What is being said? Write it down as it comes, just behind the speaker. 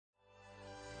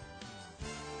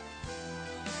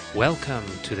Welcome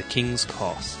to the King's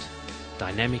Cast,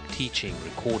 dynamic teaching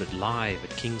recorded live at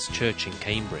King's Church in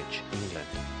Cambridge, England.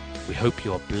 We hope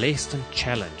you are blessed and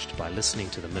challenged by listening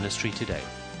to the ministry today.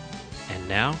 And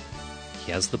now,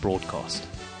 here's the broadcast.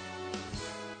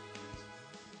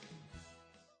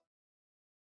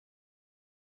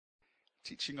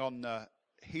 Teaching on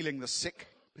healing the sick,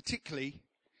 particularly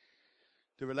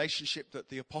the relationship that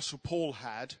the Apostle Paul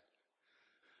had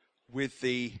with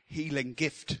the healing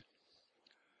gift.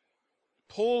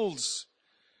 Paul's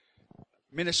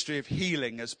ministry of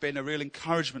healing has been a real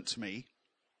encouragement to me.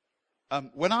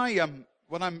 When I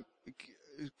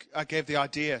gave the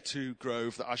idea to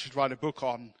Grove that I should write a book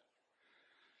on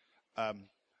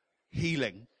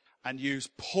healing and use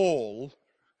Paul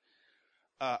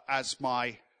as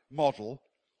my model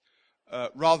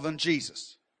rather than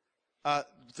Jesus,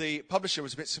 the publisher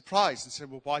was a bit surprised and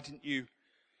said, "Well, why didn't you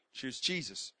choose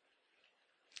Jesus?"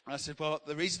 And I said, well,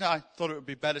 the reason I thought it would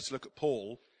be better to look at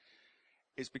Paul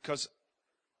is because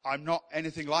I'm not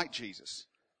anything like Jesus,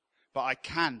 but I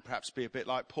can perhaps be a bit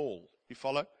like Paul. You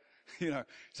follow?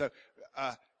 So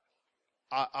I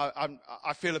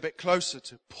feel a bit closer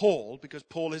to Paul because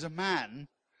Paul is a man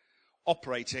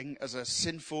operating as a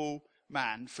sinful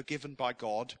man forgiven by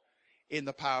God in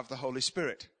the power of the Holy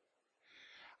Spirit.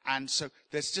 And so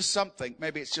there's just something,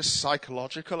 maybe it's just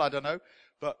psychological, I don't know,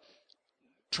 but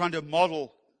trying to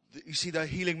model, you see the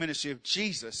healing ministry of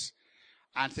Jesus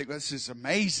and think, well, this is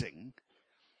amazing.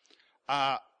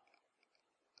 But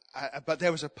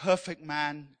there was a perfect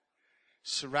man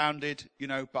surrounded,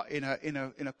 but in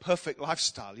a perfect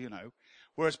lifestyle,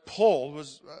 whereas Paul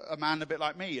was a man a bit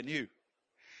like me and you.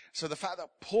 So the fact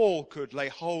that Paul could lay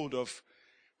hold of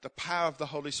the power of the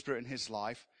Holy Spirit in his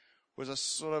life was a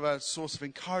sort of a source of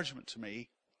encouragement to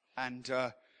me. And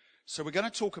so we're going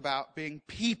to talk about being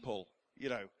people,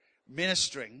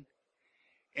 ministering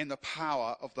in the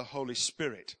power of the Holy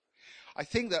Spirit. I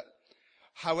think that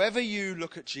however you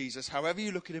look at Jesus, however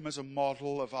you look at him as a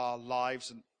model of our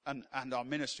lives and our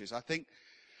ministries, I think,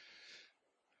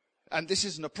 and this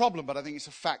isn't a problem, but I think it's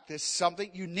a fact, there's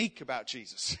something unique about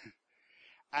Jesus.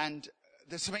 And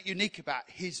there's something unique about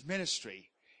his ministry.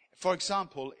 For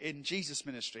example, in Jesus'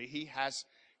 ministry, he has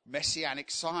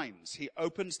messianic signs. He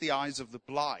opens the eyes of the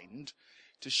blind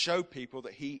to show people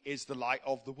that he is the light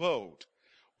of the world.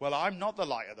 Well, I'm not the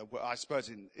light of the world. I suppose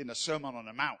in a Sermon on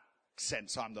the Mount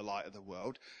sense, I'm the light of the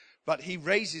world. But he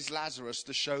raises Lazarus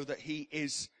to show that he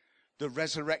is the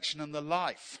resurrection and the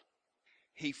life.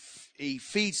 He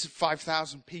feeds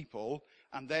 5,000 people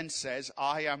and then says,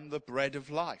 I am the bread of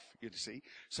life, you see.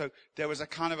 So there was a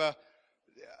kind of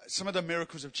some of the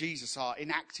miracles of Jesus are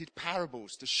enacted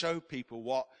parables to show people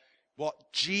what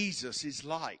Jesus is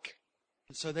like.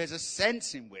 And so there's a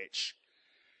sense in which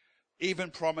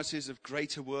even promises of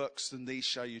greater works than these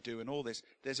shall you do and all this,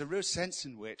 there's a real sense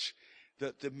in which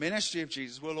that the ministry of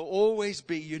Jesus will always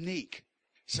be unique.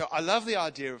 So I love the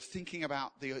idea of thinking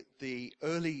about the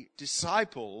early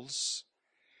disciples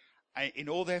in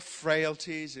all their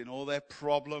frailties, in all their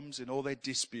problems, in all their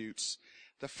disputes,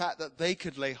 the fact that they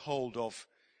could lay hold of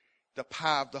the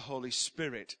power of the Holy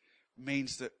Spirit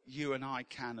means that you and I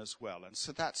can as well. And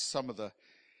so that's some of the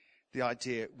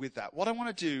idea with that. What I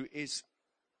want to do is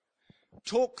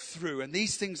talk through, and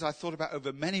these things I thought about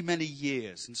over many, many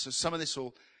years. And so some of this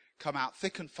will come out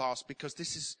thick and fast because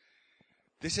this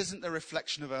isn't the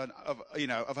reflection of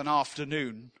an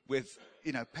afternoon with,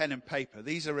 pen and paper.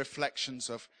 These are reflections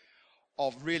of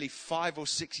really 5 or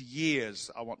 6 years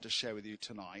I want to share with you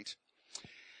tonight.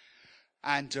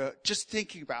 And just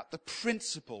thinking about the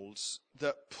principles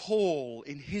that Paul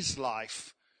in his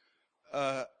life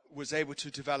was able to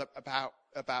develop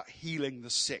about healing the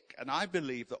sick. And I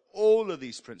believe that all of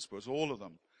these principles, all of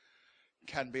them,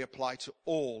 can be applied to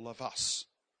all of us,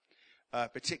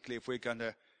 particularly if we're going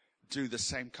to do the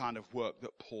same kind of work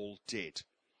that Paul did.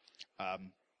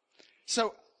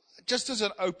 So just as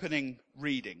an opening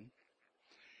reading,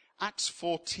 Acts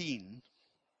 14,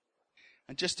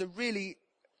 and just a really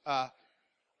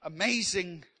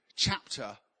amazing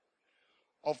chapter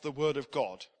of the Word of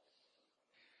God.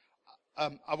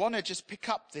 I want to just pick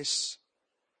up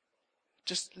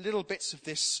just little bits of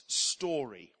this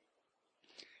story.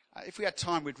 If we had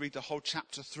time, we'd read the whole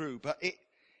chapter through, but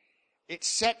it's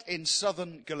set in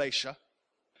southern Galatia.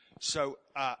 So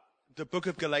the book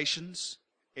of Galatians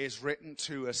is written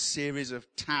to a series of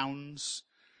towns: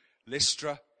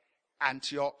 Lystra,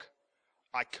 Antioch,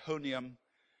 Iconium,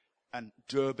 and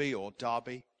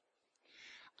Derbe.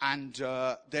 And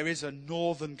there is a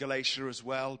northern Galatia as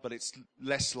well, but it's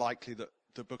less likely that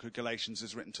the book of Galatians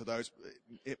is written to those.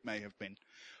 It may have been.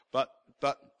 But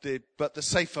the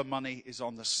safer money is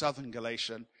on the southern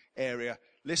Galatian area,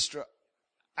 Lystra,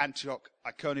 Antioch,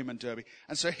 Iconium and Derbe.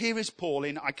 And so here is Paul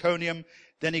in Iconium,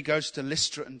 then he goes to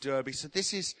Lystra and Derbe. So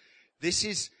this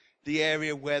is the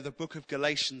area where the book of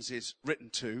Galatians is written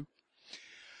to.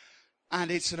 And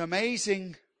it's an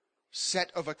amazing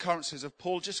set of occurrences of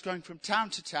Paul just going from town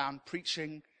to town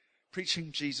preaching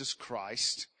Jesus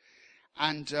Christ.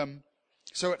 And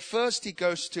so at first he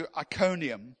goes to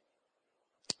Iconium.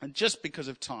 And just because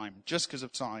of time,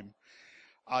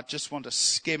 I just want to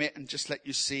skim it and just let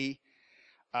you see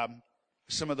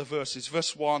some of the verses.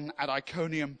 Verse 1, at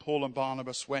Iconium, Paul and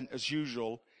Barnabas went as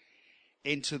usual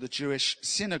into the Jewish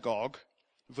synagogue.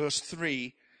 Verse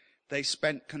 3, they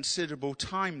spent considerable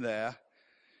time there,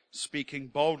 speaking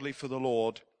boldly for the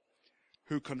Lord,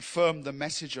 who confirmed the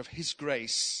message of his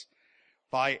grace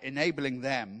by enabling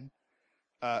them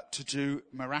to do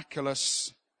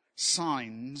miraculous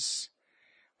signs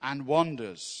and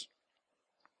wonders.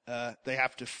 They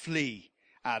have to flee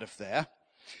out of there.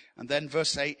 And then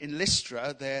verse 8, in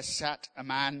Lystra there sat a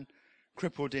man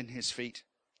crippled in his feet,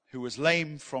 who was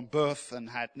lame from birth and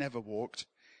had never walked.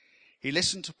 He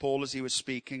listened to Paul as he was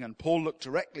speaking, and Paul looked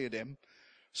directly at him,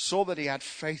 saw that he had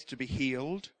faith to be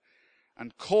healed,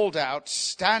 and called out,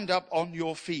 stand up on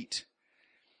your feet.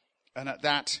 And at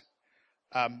that,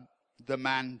 the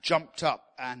man jumped up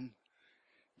and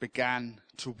began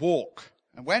to walk.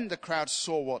 And when the crowd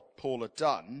saw what Paul had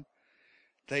done,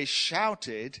 they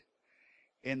shouted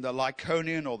in the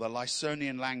Lycaonian or the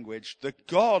Lysonian language, the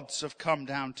gods have come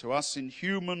down to us in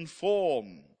human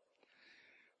form.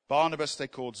 Barnabas they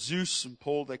called Zeus, and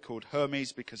Paul they called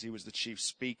Hermes because he was the chief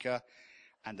speaker.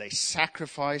 And they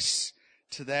sacrifice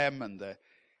to them. And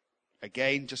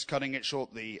again, just cutting it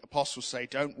short, the apostles say,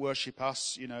 don't worship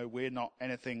us. We're not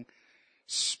anything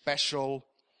special.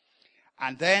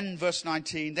 And then, verse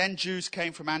 19, then Jews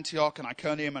came from Antioch and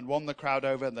Iconium and won the crowd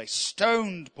over, and they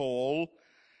stoned Paul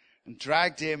and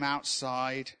dragged him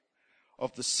outside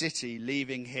of the city,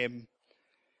 leaving him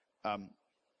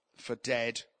for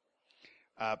dead.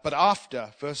 But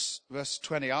after, verse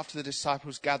 20, after the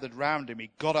disciples gathered round him,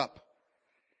 he got up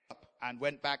and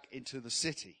went back into the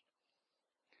city.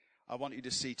 I want you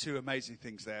to see two amazing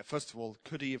things there. First of all,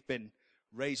 could he have been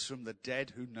raised from the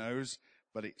dead? Who knows?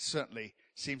 But it certainly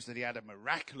seems that he had a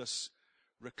miraculous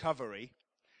recovery.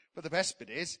 But the best bit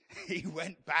is, he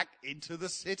went back into the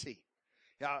city.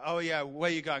 Yeah, oh yeah, where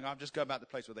are you going? I'm just going back to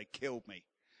the place where they killed me.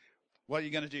 What are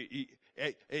you going to do?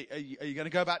 Are you going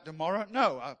to go back tomorrow?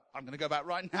 No, I'm going to go back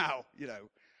right now.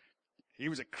 He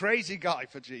was a crazy guy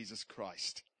for Jesus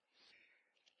Christ.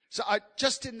 So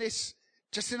just in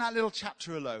that little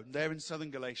chapter alone, there in southern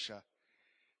Galatia,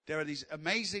 there are these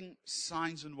amazing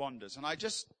signs and wonders. And let's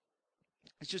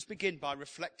just begin by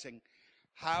reflecting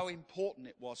how important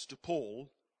it was to Paul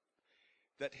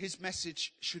that his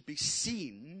message should be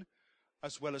seen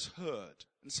as well as heard.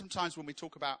 And sometimes when we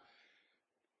talk about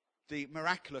the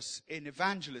miraculous in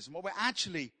evangelism, what we're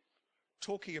actually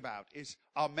talking about is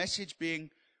our message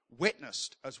being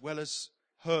witnessed as well as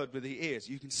heard with the ears.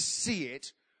 You can see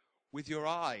it with your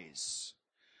eyes.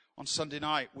 On Sunday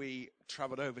night, we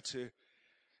traveled over to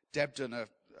Debden,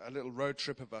 a little road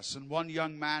trip of us, and one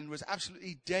young man was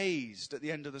absolutely dazed at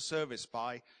the end of the service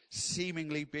by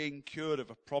seemingly being cured of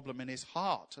a problem in his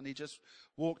heart. And he just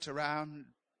walked around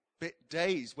a bit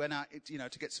dazed, went out,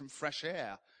 to get some fresh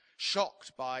air,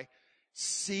 shocked by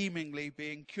seemingly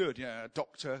being cured. A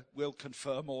doctor will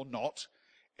confirm or not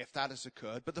if that has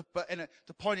occurred. But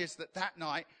the point is that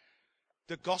night,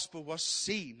 the gospel was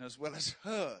seen as well as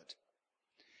heard.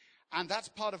 And that's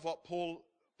part of what Paul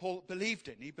believed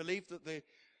in. He believed that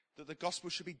the gospel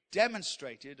should be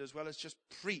demonstrated as well as just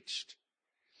preached.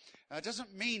 Now, it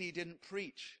doesn't mean he didn't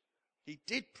preach. He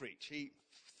did preach. He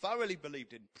thoroughly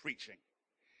believed in preaching.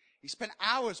 He spent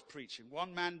hours preaching.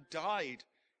 One man died,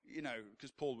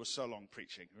 because Paul was so long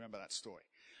preaching. Remember that story.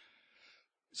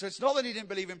 So it's not that he didn't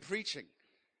believe in preaching,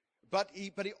 but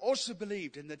he also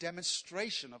believed in the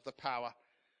demonstration of the power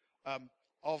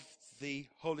of the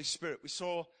Holy Spirit. We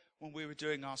saw when we were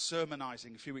doing our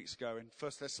sermonizing a few weeks ago in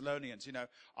 1 Thessalonians,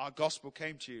 our gospel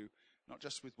came to you not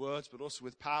just with words, but also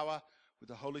with power, with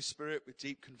the Holy Spirit, with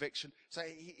deep conviction. So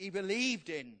he believed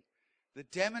in the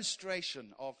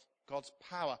demonstration of God's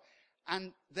power.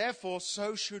 And therefore,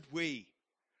 so should we.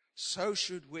 So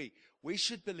should we. We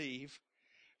should believe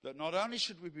that not only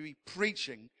should we be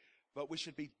preaching, but we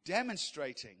should be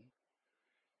demonstrating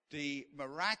the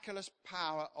miraculous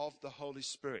power of the Holy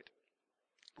Spirit.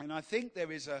 And I think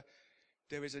there is a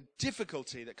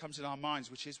difficulty that comes in our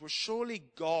minds, which is, well, surely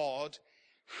God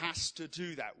has to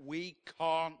do that. We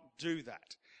can't do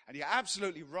that. And you're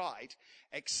absolutely right,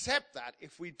 except that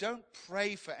if we don't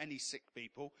pray for any sick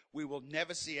people, we will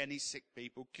never see any sick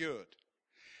people cured.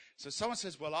 So someone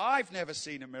says, well, I've never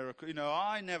seen a miracle.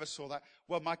 I never saw that.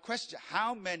 Well, my question,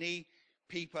 how many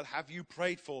people have you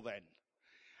prayed for then?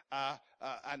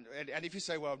 And if you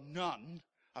say, well, none,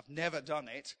 I've never done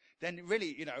it, then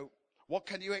really, what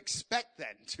can you expect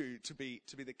then to be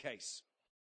the case?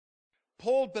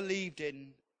 Paul believed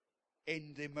in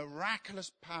the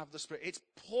miraculous power of the Spirit. It's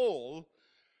Paul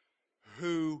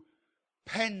who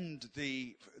penned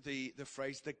the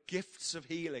phrase, the gifts of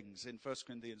healings in 1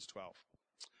 Corinthians 12.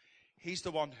 He's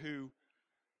the one who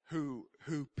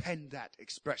penned that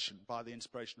expression by the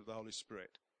inspiration of the Holy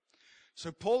Spirit.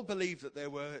 So Paul believed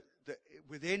that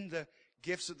within the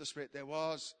gifts of the Spirit, there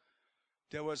was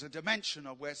a dimension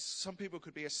of where some people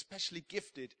could be especially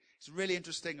gifted. It's really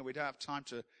interesting, and we don't have time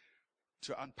to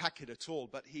unpack it at all,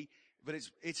 but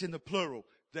it's in the plural,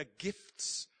 the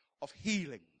gifts of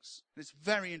healings. And it's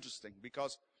very interesting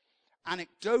because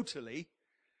anecdotally,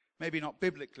 maybe not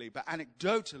biblically, but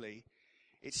anecdotally,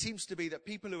 it seems to be that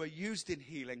people who are used in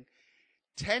healing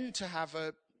tend to have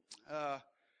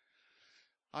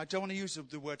I don't want to use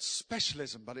the word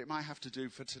specialism, but it might have to do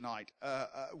for tonight,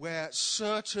 where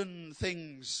certain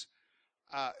things,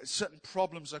 certain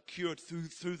problems are cured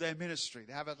through their ministry.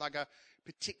 They have a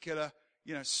particular,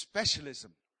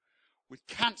 specialism with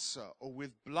cancer or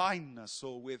with blindness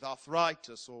or with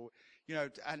arthritis or,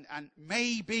 and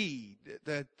maybe,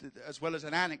 as well as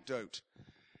an anecdote,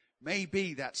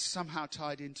 maybe that's somehow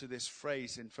tied into this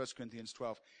phrase in 1 Corinthians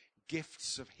 12,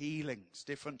 gifts of healings,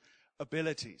 different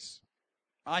abilities.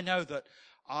 I know that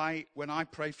when I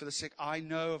pray for the sick, I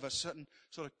know of a certain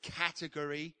sort of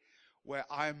category where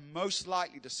I am most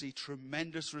likely to see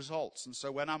tremendous results. And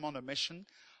so when I'm on a mission,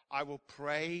 I will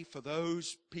pray for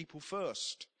those people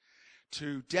first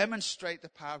to demonstrate the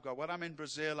power of God. When I'm in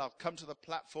Brazil, I'll come to the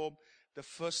platform. The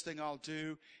first thing I'll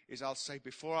do is I'll say,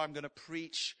 before I'm going to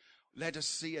preach, let us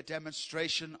see a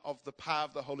demonstration of the power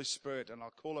of the Holy Spirit. And I'll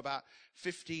call about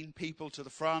 15 people to the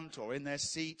front or in their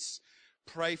seats,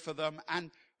 pray for them,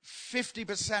 and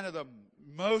 50% of them,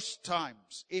 most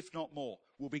times, if not more,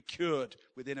 will be cured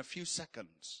within a few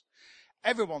seconds.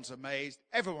 Everyone's amazed,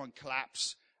 everyone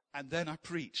claps, and then I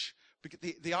preach. Because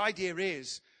the idea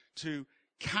is to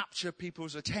capture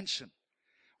people's attention.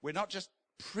 We're not just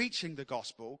preaching the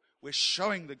gospel, we're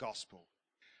showing the gospel.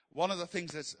 One of the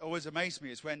things that's always amazed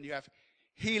me is when you have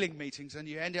healing meetings and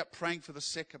you end up praying for the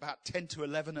sick about 10 to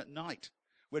 11 at night,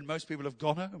 when most people have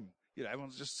gone home.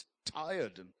 Everyone's just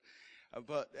tired.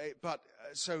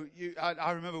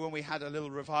 I remember when we had a little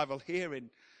revival here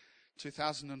in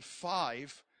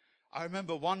 2005. I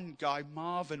remember one guy,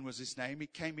 Marvin was his name. He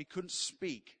came, he couldn't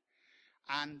speak.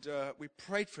 And we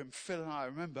prayed for him, Phil and I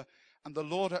remember. And the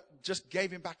Lord just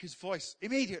gave him back his voice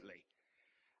immediately.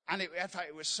 And in fact,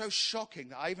 it was so shocking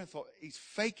that I even thought, he's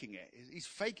faking it. He's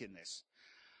faking this.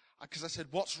 Because I said,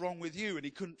 what's wrong with you? And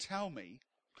he couldn't tell me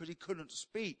because he couldn't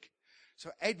speak. So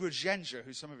Edward Ginger,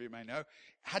 who some of you may know,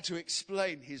 had to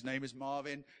explain his name is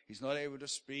Marvin. He's not able to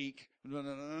speak.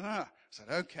 I said,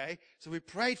 okay. So we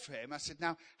prayed for him. I said,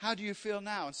 now, how do you feel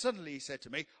now? And suddenly he said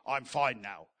to me, I'm fine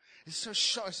now. It's so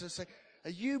shocking. So I said, are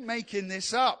you making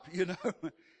this up?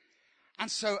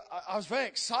 And so I was very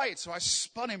excited. So I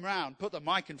spun him round, put the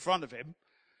mic in front of him,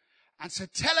 and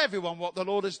said, tell everyone what the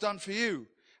Lord has done for you.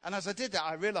 And as I did that,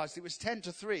 I realized it was 10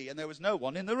 to 3, and there was no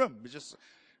one in the room. It was just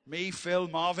me, Phil,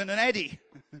 Marvin, and Eddie.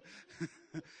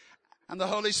 And the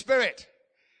Holy Spirit.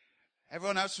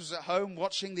 Everyone else was at home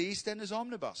watching the EastEnders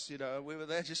omnibus. We were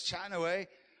there just chatting away.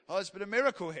 Oh, it's been a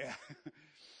miracle here.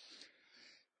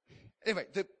 Anyway,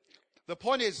 the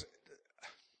point is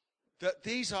that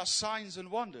these are signs and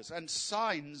wonders. And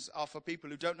signs are for people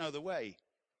who don't know the way.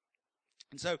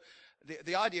 And so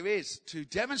the idea is to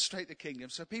demonstrate the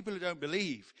kingdom so people who don't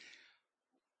believe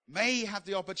may have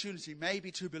the opportunity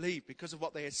maybe to believe because of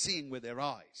what they are seeing with their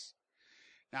eyes.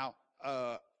 Now,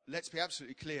 let's be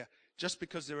absolutely clear. Just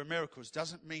because there are miracles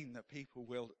doesn't mean that people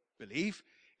will believe.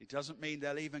 It doesn't mean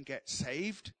they'll even get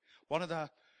saved. One of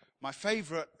my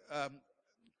favorite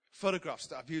photographs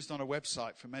that I've used on a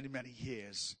website for many, many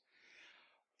years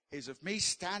is of me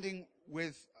standing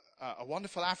with a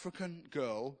wonderful African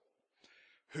girl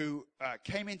who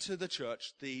came into the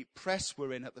church. The press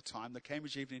were in at the time, the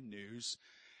Cambridge Evening News,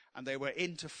 and they were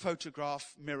in to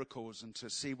photograph miracles and to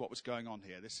see what was going on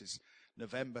here. This is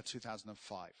November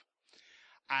 2005.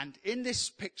 And in this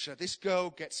picture, this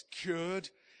girl gets cured.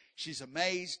 She's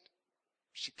amazed.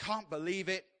 She can't believe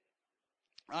it.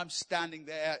 I'm standing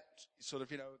there, sort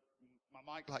of,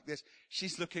 my mic like this.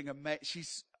 She's looking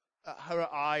amazed.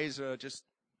 Her eyes are just,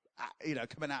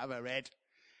 coming out of her head.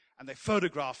 And they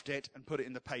photographed it and put it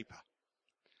in the paper.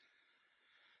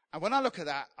 And when I look at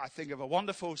that, I think of a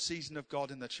wonderful season of God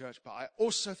in the church. But I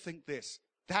also think this.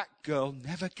 that girl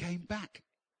never came back.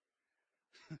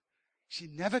 She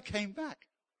never came back.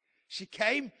 She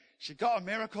came, she got a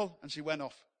miracle, and she went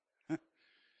off.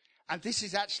 And this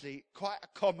is actually quite a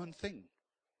common thing.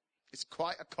 It's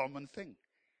quite a common thing.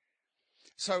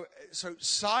 So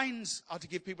signs are to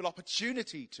give people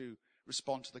opportunity to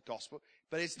respond to the gospel,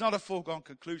 but it's not a foregone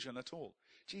conclusion at all.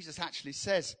 Jesus actually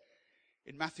says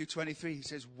in Matthew 23, he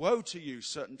says, "Woe to you,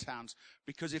 certain towns,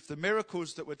 because if the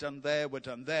miracles that were done there,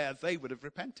 they would have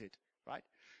repented," right?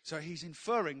 So he's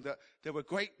inferring that there were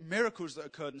great miracles that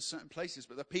occurred in certain places,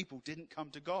 but the people didn't come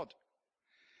to God.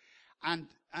 And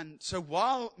so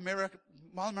while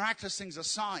miraculous things are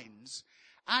signs,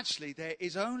 actually there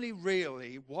is only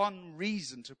really one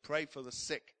reason to pray for the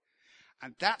sick.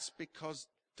 And that's because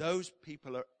those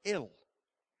people are ill.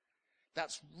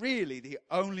 That's really the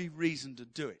only reason to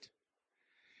do it.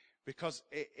 Because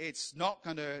it's not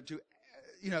going to do,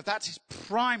 that's his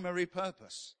primary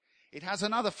purpose. It has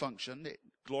another function. It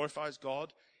glorifies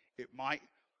God. It might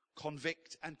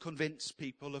convict and convince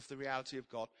people of the reality of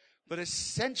God. But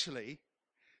essentially,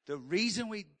 the reason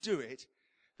we do it,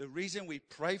 the reason we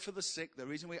pray for the sick, the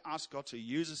reason we ask God to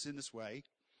use us in this way,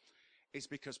 is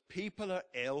because people are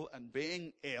ill, and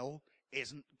being ill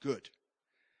isn't good.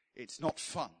 It's not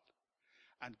fun.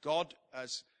 And God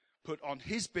has put on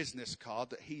his business card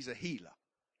that he's a healer.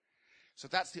 So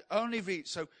that's the only reason.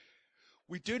 So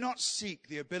we do not seek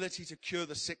the ability to cure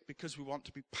the sick because we want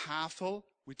to be powerful.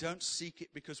 We don't seek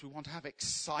it because we want to have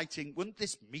exciting. Wouldn't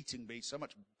this meeting be so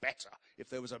much better if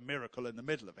there was a miracle in the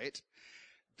middle of it?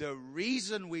 The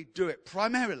reason we do it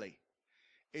primarily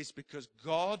is because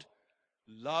God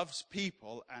loves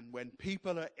people, and when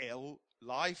people are ill,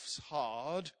 life's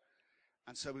hard,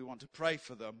 and so we want to pray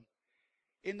for them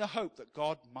in the hope that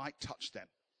God might touch them.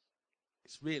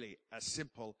 It's really as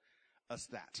simple as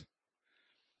that.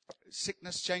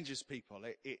 Sickness changes people.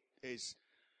 It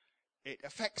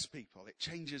affects people. It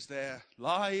changes their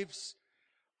lives.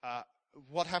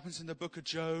 What happens in the book of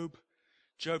Job?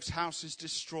 Job's house is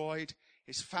destroyed.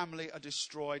 His family are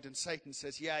destroyed. And Satan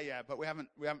says, yeah, but we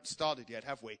haven't started yet,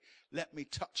 have we? Let me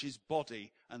touch his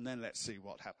body, and then let's see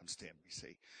what happens to him, you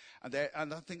see. And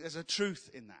I think there's a truth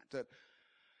in that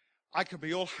I could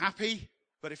be all happy,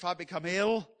 but if I become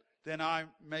ill, then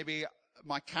maybe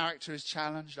my character is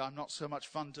challenged. I'm not so much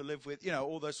fun to live with,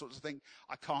 all those sorts of things.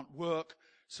 I can't work,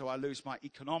 so I lose my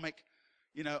economic,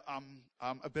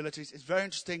 abilities. It's very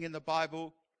interesting in the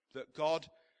Bible that God,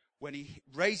 when he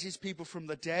raises people from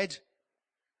the dead,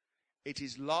 it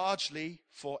is largely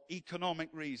for economic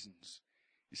reasons.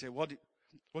 You say, what do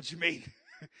you mean?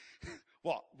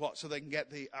 What? So they can get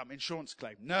the insurance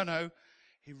claim? No.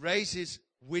 He raises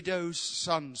widows'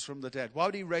 sons from the dead. Why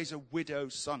would he raise a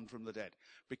widow's son from the dead?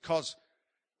 Because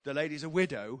the lady's a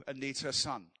widow and needs her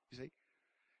son. You see,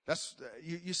 that's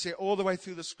you see it all the way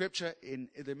through the scripture in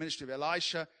the ministry of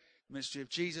Elisha, the ministry of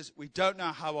Jesus. We don't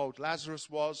know how old Lazarus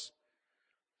was,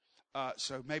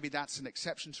 so maybe that's an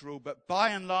exception to rule. But by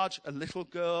and large, a little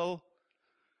girl,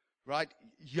 right?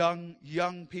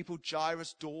 Young people.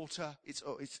 Jairus' daughter.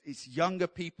 It's younger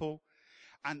people,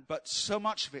 but so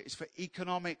much of it is for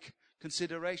economic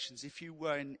considerations. If you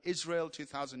were in Israel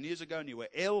 2,000 years ago and you were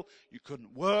ill, you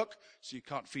couldn't work, so you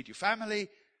can't feed your family,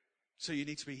 so you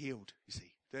need to be healed, you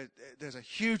see. There's a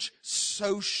huge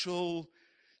social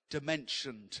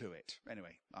dimension to it.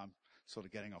 Anyway, I'm sort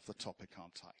of getting off the topic,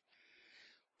 aren't I?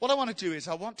 What I want to do is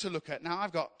I want to look at, now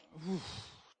I've got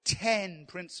 10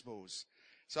 principles,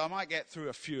 so I might get through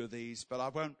a few of these, but I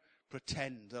won't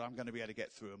pretend that I'm going to be able to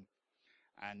get through them,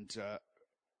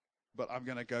 but I'm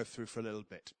going to go through for a little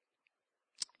bit.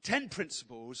 10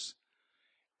 principles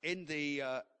in the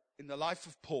life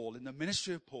of Paul, in the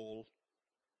ministry of Paul,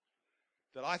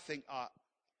 that I think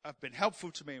have been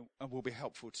helpful to me and will be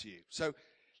helpful to you. So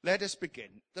let us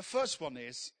begin. The first one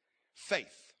is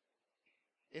faith.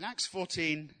 In Acts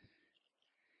 14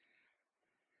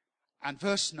 and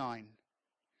verse 9,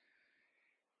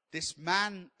 this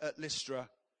man at Lystra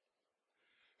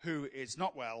who is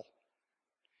not well,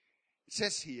 it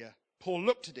says here, Paul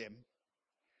looked at him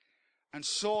and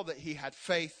saw that he had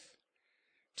faith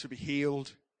to be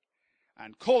healed,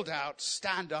 and called out,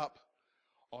 "Stand up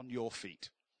on your feet."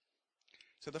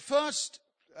 So the first,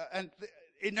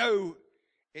 in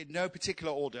no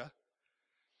particular order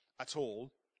at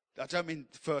all. I don't mean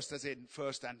first as in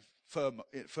first and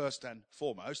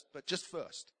foremost, but just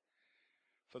first.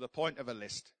 For the point of a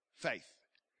list, faith.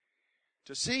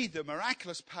 To see the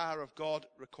miraculous power of God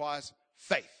requires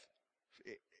faith.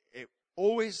 It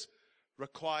always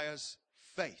requires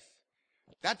faith.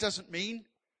 That doesn't mean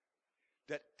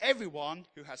that everyone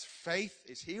who has faith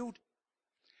is healed.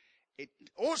 It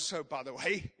also, by the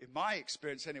way, in my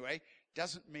experience anyway,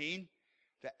 doesn't mean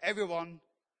that everyone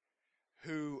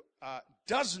who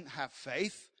doesn't have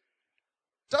faith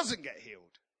doesn't get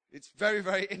healed. It's very,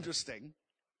 very interesting.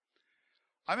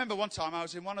 I remember one time I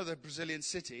was in one of the Brazilian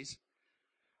cities,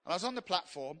 and I was on the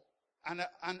platform, and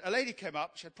a lady came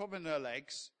up. She had a problem in her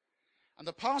legs, and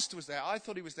the pastor was there. I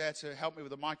thought he was there to help me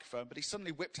with a microphone, but he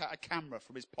suddenly whipped out a camera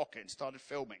from his pocket and started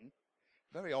filming.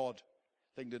 Very odd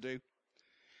thing to do.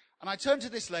 And I turned to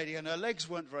this lady, and her legs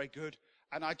weren't very good,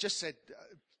 and I just said,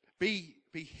 be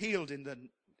healed in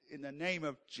the name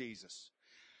of Jesus.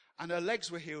 And her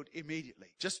legs were healed immediately,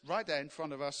 just right there in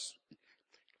front of us,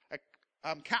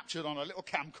 captured on a little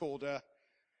camcorder.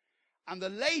 And the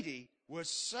lady was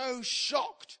so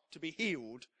shocked to be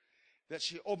healed that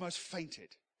she almost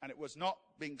fainted. And it was not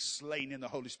being slain in the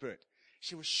Holy Spirit.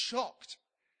 She was shocked.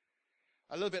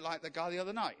 A little bit like the guy the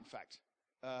other night, in fact,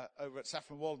 over at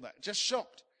Saffron Walnut. Just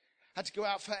shocked. Had to go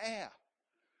out for air.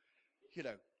 You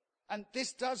know. And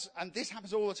this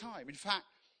happens all the time. In fact,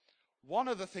 one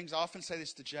of the things, I often say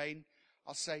this to Jane,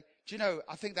 I'll say, do you know,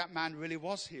 I think that man really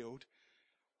was healed.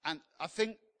 And I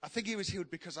think he was healed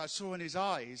because I saw in his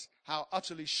eyes how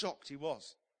utterly shocked he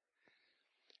was.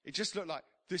 It just looked like,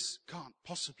 this can't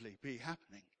possibly be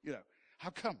happening. You know, how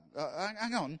come?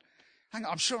 Hang on.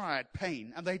 I'm sure I had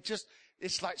pain. And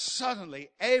it's like suddenly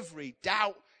every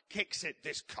doubt kicks it.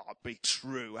 This can't be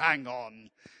true. Hang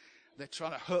on. They're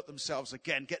trying to hurt themselves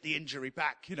again, get the injury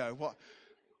back. You know,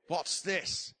 what's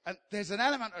this? And there's an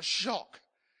element of shock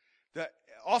that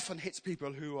often hits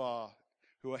people who are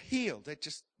healed. They're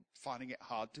just finding it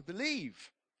hard to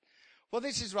believe. Well,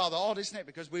 this is rather odd, isn't it?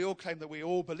 Because we all claim that we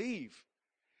all believe.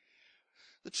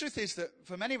 The truth is that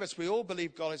for many of us, we all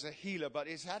believe God is a healer, but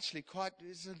it's actually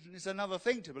it's another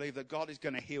thing to believe that God is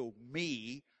going to heal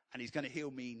me, and he's going to heal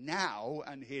me now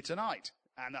and here tonight,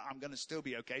 and I'm going to still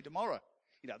be okay tomorrow.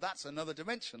 You know, that's another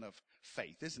dimension of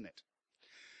faith, isn't it?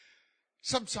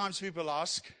 Sometimes people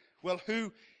ask, well,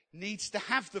 who needs to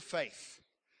have the faith?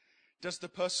 Does the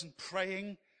person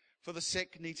praying for the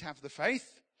sick need to have the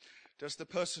faith? Does the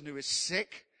person who is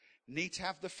sick need to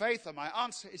have the faith? And my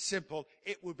answer is simple.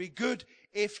 It would be good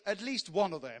if at least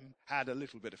one of them had a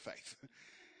little bit of faith.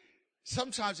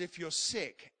 Sometimes if you're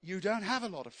sick, you don't have a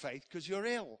lot of faith because you're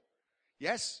ill.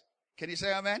 Yes? Can you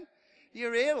say amen?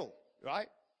 You're ill, right?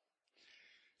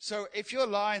 So if you're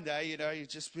lying there, you know, you've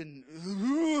just been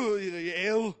you're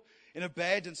ill in a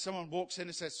bed, and someone walks in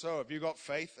and says, so have you got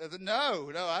faith?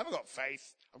 No, I haven't got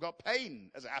faith. I've got pain,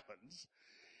 as it happens.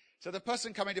 So the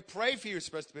person coming to pray for you is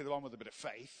supposed to be the one with a bit of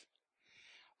faith.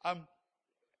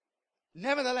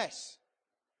 Nevertheless,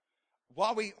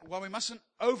 while we mustn't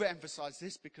overemphasize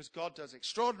this, because God does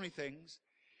extraordinary things,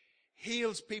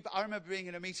 heals people. I remember being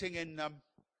in a meeting in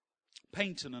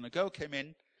Paynton, and a girl came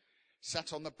in,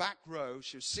 sat on the back row.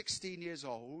 She was 16 years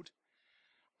old,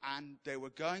 and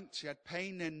she had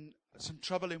pain in, some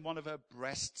trouble in one of her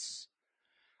breasts,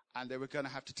 and they were going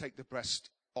to have to take the breast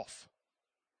off.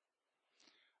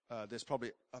 There's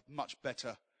probably a much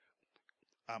better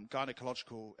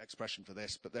gynecological expression for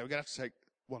this, but they were going to have to take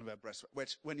one of her breasts,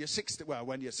 which when you're 60,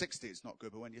 it's not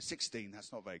good, but when you're 16,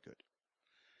 that's not very good.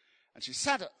 And she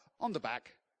sat on the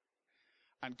back,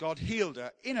 and God healed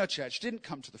her in her chair. She didn't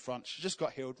come to the front. She just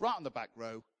got healed right on the back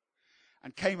row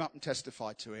and came up and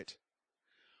testified to it.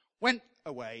 Went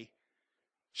away.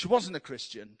 She wasn't a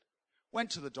Christian. Went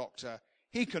to the doctor.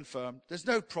 He confirmed there's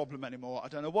no problem anymore. I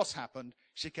don't know what's happened.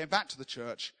 She came back to the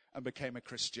church and became a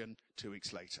Christian 2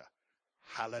 weeks later.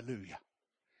 Hallelujah.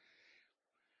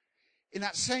 In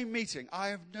that same meeting, I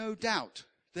have no doubt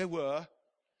there were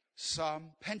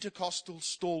some Pentecostal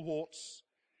stalwarts,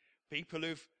 people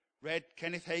who've read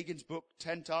Kenneth Hagin's book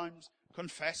 10 times,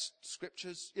 confessed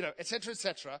scriptures,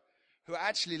 etc., who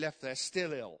actually left there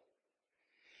still ill.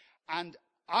 And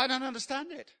I don't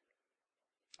understand it.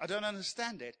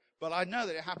 But I know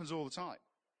that it happens all the time.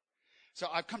 So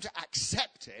I've come to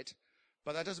accept it,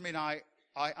 but that doesn't mean I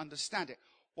understand it.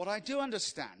 What I do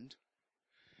understand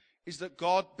is that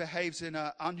God behaves in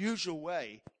an unusual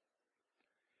way.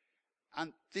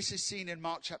 And this is seen in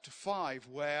Mark chapter 5,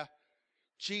 where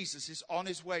Jesus is on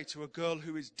his way to a girl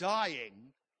who is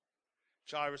dying,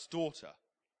 Jairus' daughter.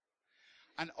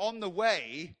 And on the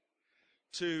way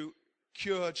to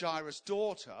cure Jairus'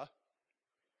 daughter,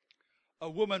 a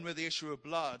woman with the issue of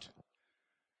blood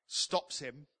stops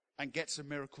him and gets a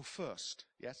miracle first.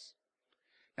 Yes?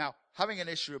 Now, having an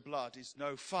issue of blood is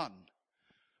no fun.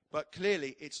 But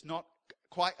clearly it's not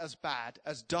quite as bad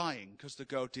as dying, because the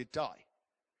girl did die.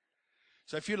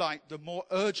 So if you like, the more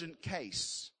urgent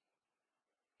case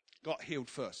got healed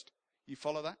first. You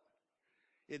follow that?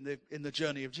 In the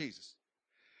journey of Jesus.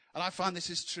 And I find this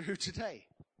is true today.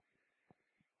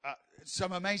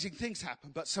 some amazing things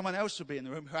happen, but someone else will be in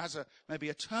the room who has maybe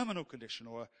a terminal condition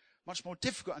or a much more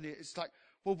difficult. And it's like,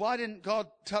 well, why didn't God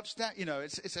touch that?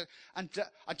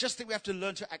 I just think we have to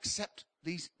learn to accept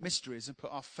these mysteries and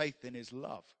put our faith in his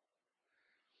love.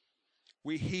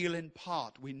 We heal in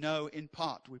part. We know in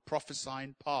part. We prophesy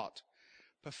in part.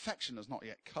 Perfection has not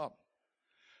yet come.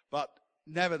 But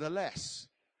nevertheless,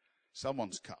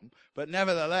 someone's come. But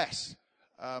nevertheless,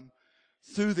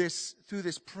 through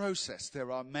this process,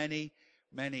 there are many,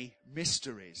 many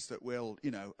mysteries that will,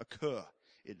 occur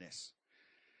in this.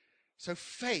 So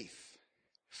faith.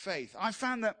 I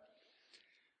found that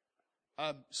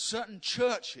certain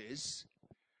churches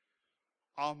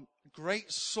are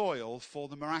great soil for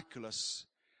the miraculous.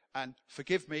 And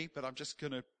forgive me, but I'm just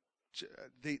going to,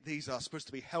 these are supposed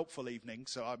to be helpful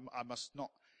evenings, so I must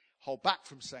not hold back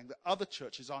from saying that other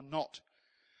churches are not.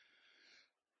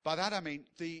 By that I mean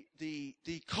the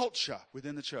culture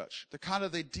within the church, the kind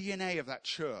of the DNA of that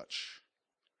church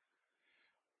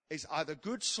is either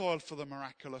good soil for the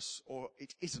miraculous or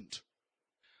it isn't.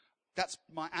 That's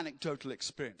my anecdotal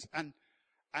experience. And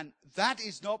that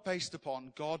is not based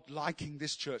upon God liking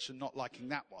this church and not liking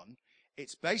that one.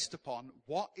 It's based upon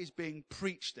what is being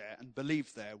preached there and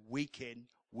believed there week in,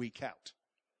 week out.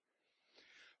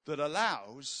 That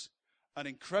allows an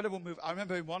incredible move. I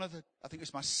remember in I think it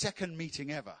was my second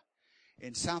meeting ever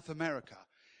in South America,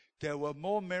 there were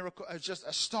more miracles, just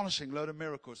astonishing load of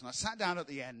miracles. And I sat down at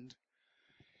the end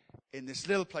in this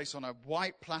little place on a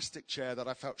white plastic chair that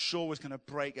I felt sure was going to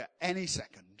break at any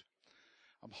second.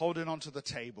 I'm holding onto the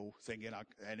table thinking,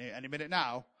 any minute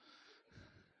now.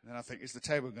 And then I think, is the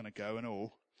table going to go and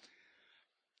all?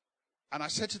 And I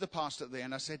said to the pastor at the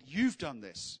end, I said, you've done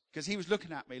this. Because he was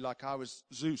looking at me like I was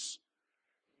Zeus.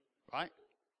 Right?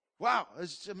 Wow.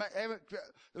 There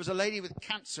was a lady with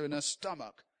cancer in her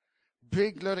stomach.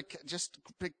 Big load of, just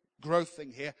big growth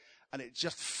thing here. And it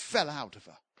just fell out of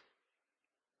her.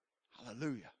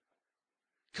 Hallelujah.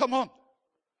 Come on.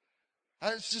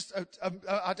 It's just,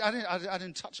 I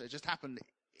didn't touch it. It just happened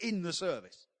in the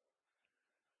service.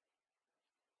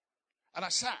 And I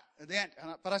sat at the end,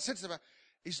 but I said to him,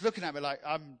 he's looking at me like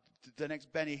I'm the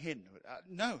next Benny Hinn.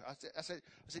 No, I said,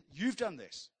 you've done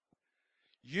this.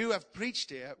 You have preached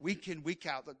here week in, week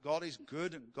out that God is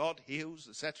good and God heals,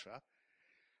 etc.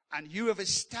 And you have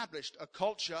established a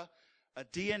culture, a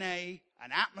DNA,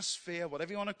 an atmosphere,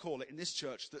 whatever you want to call it, in this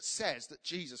church that says that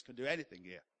Jesus can do anything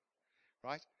here.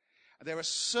 Right? And there are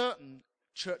certain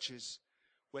churches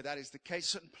where that is the case,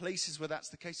 certain places where that's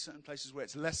the case, certain places where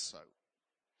it's less so.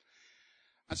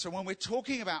 And so when we're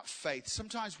talking about faith,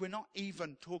 sometimes we're not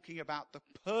even talking about the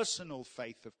personal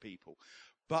faith of people,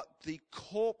 but the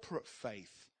corporate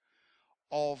faith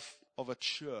of a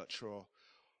church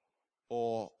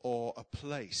or a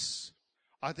place.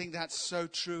 I think that's so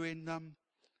true in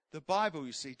the Bible.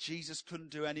 You see, Jesus couldn't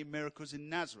do any miracles in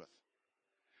Nazareth,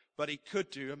 but he could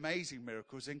do amazing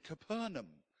miracles in Capernaum.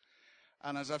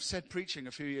 And as I've said preaching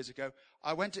a few years ago,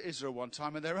 I went to Israel one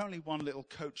time and they're only one little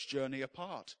coach journey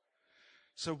apart.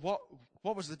 So what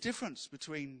was the difference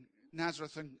between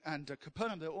Nazareth and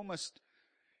Capernaum? They're almost,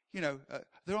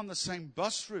 they're on the same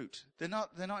bus route. They're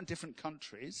not in different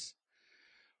countries.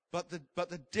 But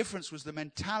the difference was the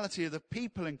mentality of the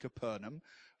people in Capernaum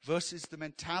versus the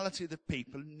mentality of the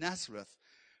people in Nazareth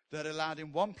that allowed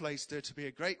in one place there to be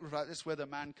a great revival. This is where the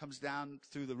man comes down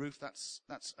through the roof. That's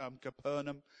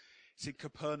Capernaum. It's in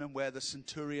Capernaum where the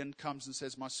centurion comes and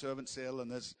says, my servant's ill, and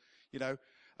there's,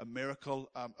 a miracle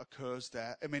occurs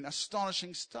there. I mean,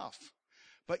 astonishing stuff.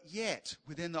 But yet,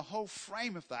 within the whole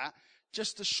frame of that,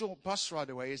 just a short bus ride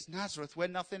away is Nazareth, where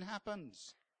nothing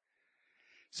happens.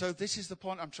 So this is the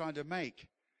point I'm trying to make.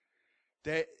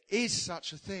 There is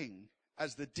such a thing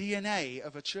as the DNA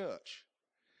of a church.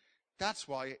 That's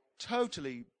why it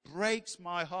totally breaks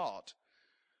my heart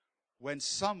when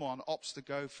someone opts to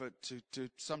go to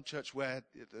some church where,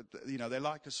 they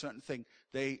like a certain thing.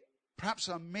 They perhaps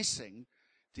are missing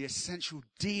the essential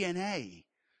DNA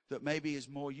that maybe is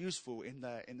more useful in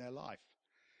their life.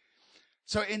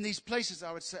 So in these places,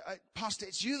 I would say, Pastor,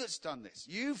 it's you that's done this.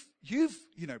 You've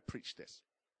preached this.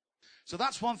 So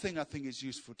that's one thing I think is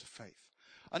useful to faith.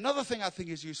 Another thing I think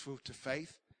is useful to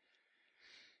faith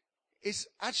is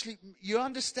actually, you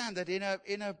understand that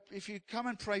if you come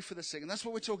and pray for the sick, and that's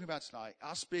what we're talking about tonight,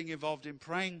 us being involved in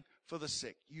praying for the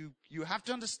sick, you have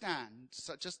to understand,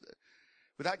 so just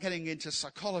without getting into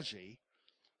psychology,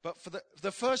 but for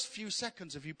the first few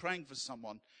seconds of you praying for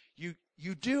someone,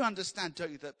 you do understand,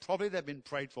 don't you, that probably they've been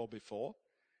prayed for before.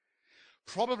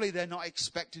 Probably they're not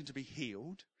expecting to be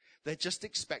healed. They're just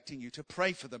expecting you to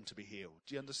pray for them to be healed.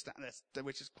 Do you understand?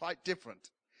 Which is quite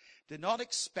different. They're not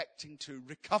expecting to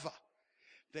recover.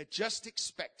 They're just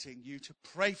expecting you to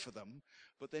pray for them,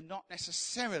 but they're not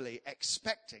necessarily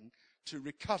expecting to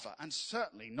recover, and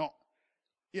certainly not,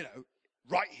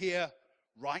 right here,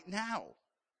 right now.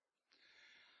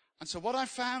 And so what I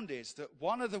found is that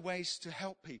one of the ways to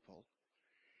help people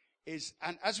is,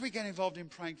 and as we get involved in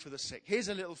praying for the sick, here's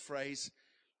a little phrase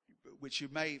which you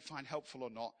may find helpful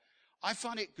or not. I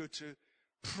find it good to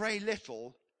pray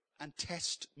little and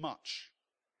test much.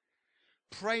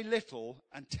 Pray little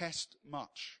and test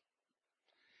much.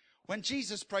 When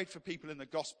Jesus prayed for people in the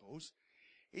Gospels,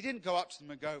 he didn't go up to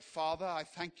them and go, Father, I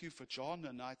thank you for John,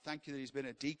 and I thank you that he's been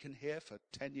a deacon here for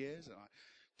 10 years, and I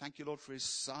thank you, Lord, for his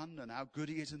son and how good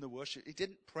he is in the worship. He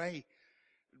didn't pray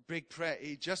big prayer.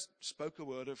 He just spoke a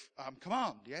word of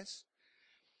command, yes?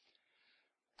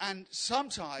 And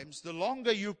sometimes the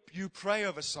longer you pray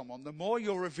over someone, the more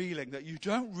you're revealing that you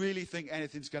don't really think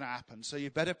anything's going to happen. So you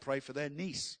better pray for their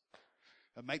niece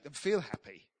and make them feel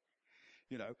happy.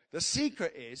 The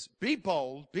secret is, be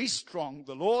bold, be strong.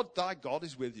 The Lord thy God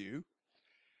is with you.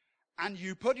 And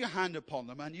you put your hand upon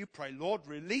them and you pray, Lord,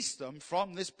 release them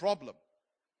from this problem.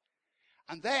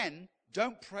 And then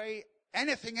don't pray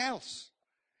anything else.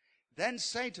 Then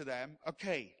say to them,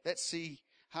 okay, let's see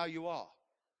how you are.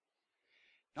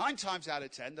 9 times out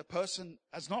of 10, the person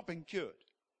has not been cured.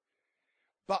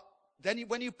 But then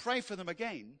when you pray for them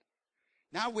again,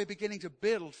 now we're beginning to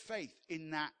build faith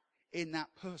in that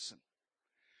person.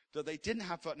 That they didn't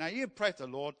have. Now you pray to the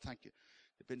Lord, thank you.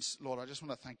 Lord, I just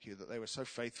want to thank you that they were so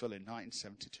faithful in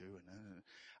 1972.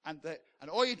 And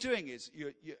all you're doing is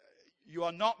you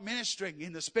are not ministering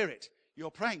in the Spirit.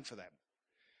 You're praying for them.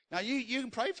 Now you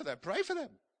can pray for them. Pray for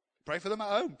them. Pray for them at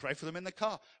home. Pray for them in the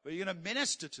car. But you're going to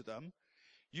minister to them.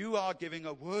 You are giving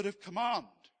a word of command.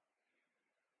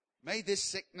 May this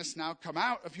sickness now come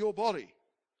out of your body.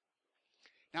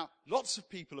 Now, lots of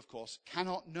people, of course,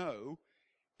 cannot know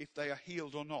if they are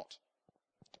healed or not.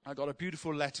 I got a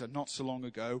beautiful letter not so long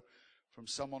ago from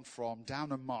someone from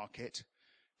Downham Market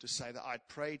to say that I'd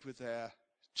prayed with their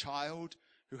child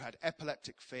who had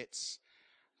epileptic fits,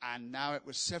 and now it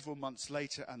was several months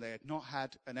later and they had not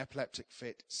had an epileptic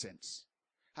fit since.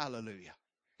 Hallelujah.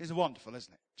 It's wonderful,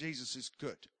 isn't it? Jesus is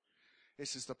good.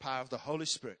 This is the power of the Holy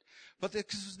Spirit. But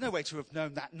there's no way to have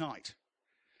known that night.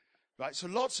 Right? So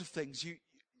lots of things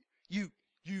you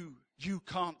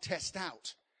can't test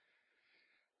out.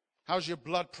 How's your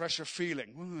blood pressure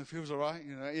feeling? It feels all right.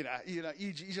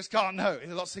 You just can't know. There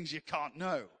are lots of things you can't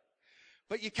know.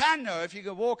 But you can know if you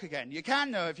can walk again. You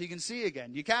can know if you can see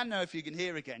again. You can know if you can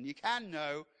hear again. You can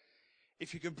know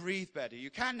if you can breathe better.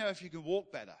 You can know if you can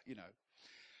walk better,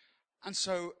 And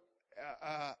so,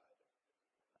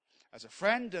 as a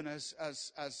friend and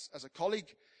as a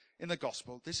colleague in the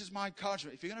gospel, this is my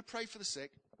encouragement. If you're going to pray for the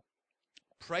sick,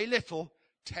 pray little,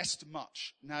 test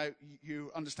much. Now,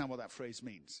 you understand what that phrase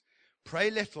means.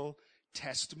 Pray little,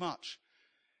 test much.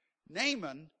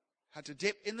 Naaman had to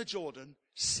dip in the Jordan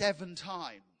 7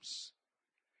 times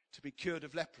to be cured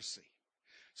of leprosy.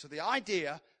 So the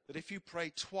idea that if you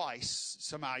pray twice,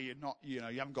 somehow you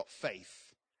haven't got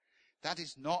faith, that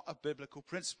is not a biblical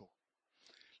principle.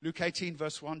 Luke 18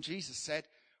 verse 1, Jesus said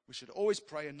we should always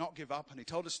pray and not give up. And he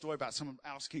told a story about someone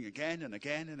asking again and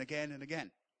again and again and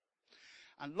again.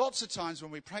 And lots of times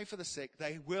when we pray for the sick,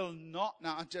 they will not.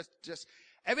 Now, just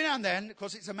every now and then, of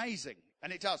course, it's amazing,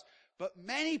 and it does. But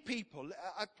many people,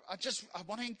 I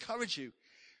want to encourage you.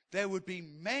 There would be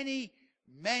many,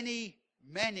 many,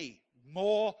 many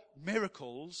more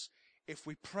miracles if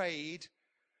we prayed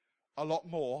a lot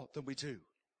more than we do.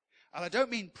 And I don't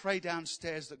mean pray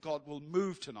downstairs that God will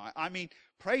move tonight. I mean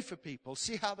pray for people,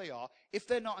 see how they are. If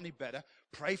they're not any better,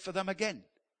 pray for them again.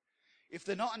 If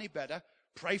they're not any better,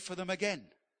 pray for them again.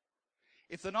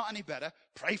 If they're not any better,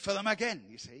 pray for them again,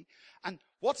 you see. And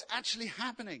what's actually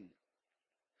happening?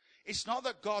 It's not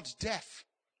that God's deaf,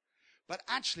 but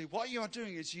actually what you are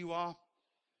doing is you are,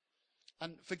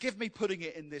 and forgive me putting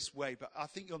it in this way, but I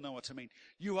think you'll know what I mean.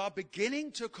 You are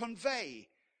beginning to convey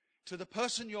to the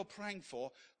person you're praying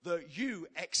for that you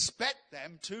expect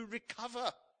them to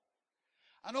recover.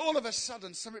 And all of a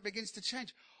sudden, something begins to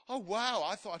change. Oh, wow,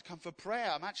 I thought I'd come for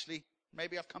prayer.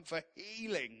 Maybe I've come for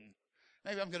healing.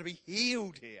 Maybe I'm going to be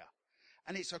healed here.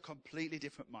 And it's a completely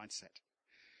different mindset.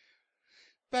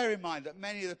 Bear in mind that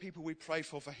many of the people we pray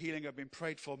for healing have been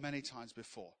prayed for many times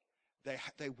before.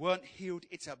 They weren't healed.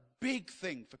 It's a big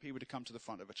thing for people to come to the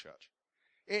front of a church.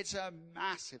 It's a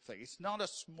massive thing. It's not a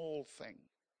small thing.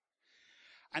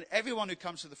 And everyone who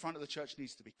comes to the front of the church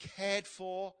needs to be cared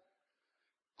for.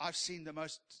 I've seen the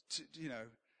most,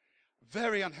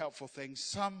 very unhelpful things.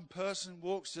 Some person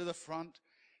walks to the front.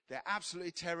 They're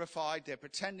absolutely terrified. They're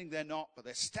pretending they're not, but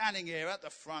they're standing here at the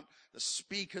front. The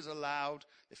speakers are loud.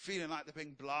 They're feeling like they're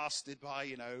being blasted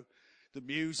by, the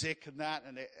music and that.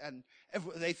 And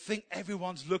they think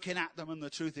everyone's looking at them, and the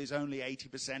truth is only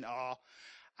 80% are.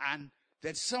 And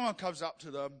then someone comes up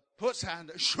to them, puts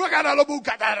hand, I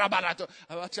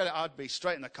tell you, I'd be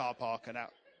straight in the car park and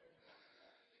out.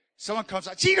 Someone comes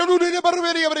up, I tell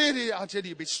you,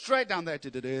 you'd be straight down there.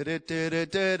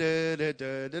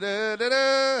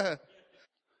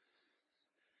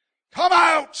 Come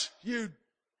out, you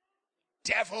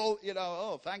devil.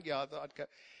 Oh, thank you. I thought I'd go.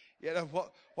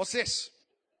 What's this?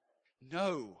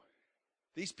 No.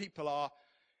 These people are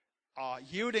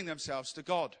yielding themselves to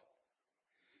God.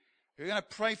 If you're going to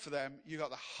pray for them, you've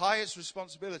got the highest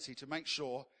responsibility to make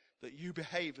sure that you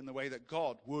behave in the way that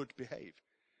God would behave.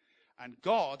 And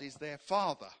God is their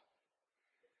father.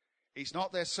 He's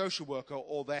not their social worker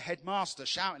or their headmaster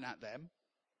shouting at them.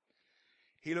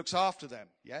 He looks after them,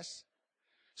 yes?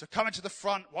 So coming to the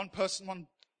front, one person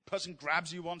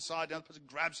grabs you one side, the other person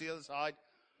grabs the other side.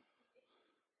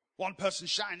 One person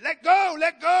shouting, let go,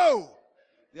 let go.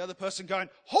 The other person going,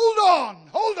 hold on,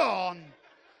 hold on.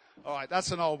 All right,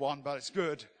 that's an old one, but it's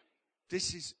good.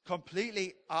 This is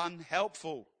completely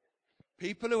unhelpful.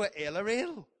 People who are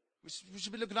ill. We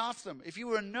should be looking after them. If you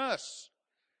were a nurse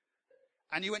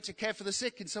and you went to care for the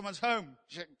sick in someone's home,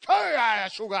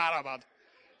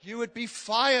 you would be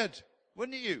fired,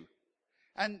 wouldn't you?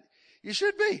 And you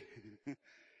should be.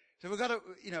 So we've got to,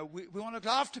 we want to look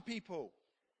after people.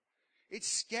 It's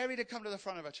scary to come to the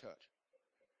front of a church.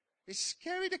 It's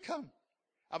scary to come.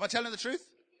 Am I telling the truth?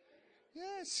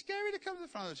 Yeah, it's scary to come to the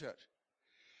front of the church.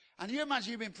 And you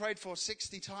imagine you've been prayed for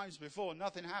 60 times before,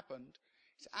 nothing happened.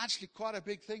 It's actually quite a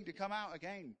big thing to come out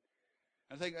again.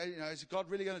 And think, is God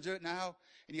really going to do it now?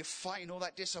 And you're fighting all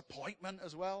that disappointment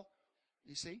as well.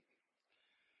 You see?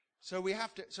 So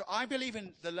I believe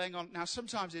in the laying on. Now,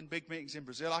 sometimes in big meetings in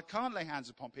Brazil, I can't lay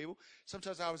hands upon people.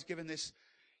 Sometimes I was given this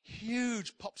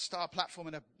huge pop star platform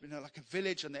in like a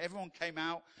village, and everyone came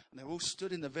out, and they all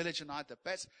stood in the village, and I had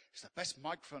it's the best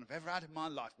microphone I've ever had in my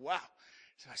life. Wow.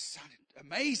 So it sounded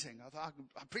amazing. I thought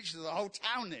I preached to the whole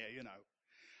town there,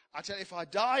 I tell you, if I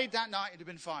died that night, it'd have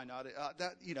been fine.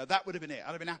 That would have been it.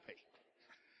 I'd have been happy.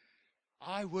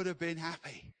 I would have been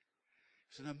happy.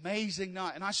 It was an amazing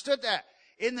night. And I stood there,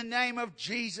 in the name of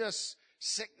Jesus,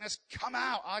 sickness, come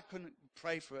out. I couldn't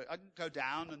pray for it. I couldn't go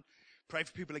down and pray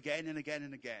for people again and again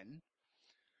and again.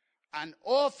 And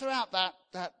all throughout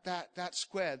that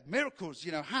square, miracles,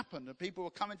 happened. And people were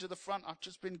coming to the front. I've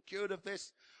just been cured of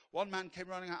this. One man came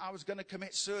running out. I was going to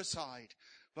commit suicide,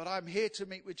 but I'm here to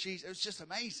meet with Jesus. It was just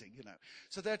amazing,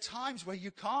 So there are times where you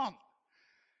can't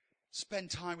spend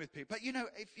time with people. But,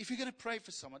 if you're going to pray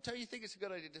for someone, don't you think it's a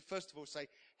good idea to first of all say,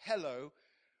 hello,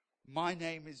 my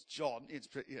name is John. It's,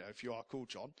 if you are called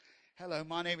John. Hello,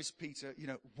 my name is Peter.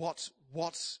 What's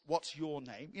your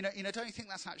name? Don't you think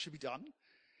that's how it should be done?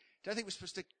 Don't you think we're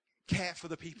supposed to care for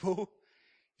the people?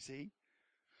 See?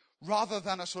 Rather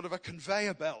than a sort of a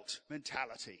conveyor belt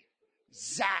mentality.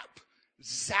 Zap,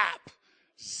 zap,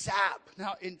 zap.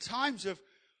 Now, in times of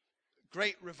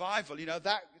great revival,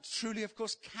 that truly, of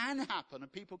course, can happen,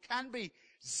 and people can be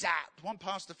zapped. One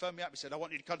pastor phoned me up. He said, I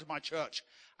want you to come to my church,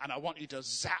 and I want you to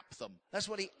zap them. That's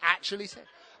what he actually said.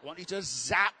 I want you to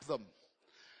zap them.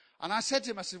 And I said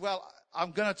to him, well, I'm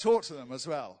going to talk to them as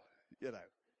well,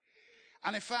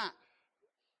 And in fact,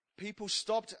 people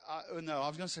stopped,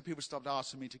 people stopped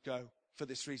asking me to go for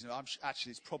this reason. Actually,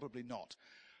 it's probably not.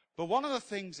 But one of the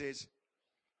things is,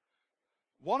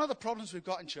 one of the problems we've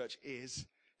got in church is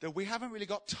that we haven't really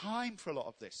got time for a lot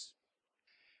of this.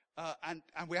 And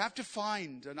we have to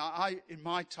find, and I, in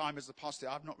my time as the pastor,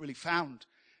 I've not really found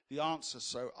the answer.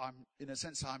 So I'm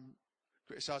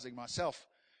criticizing myself,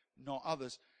 not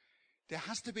others. There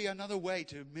has to be another way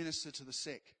to minister to the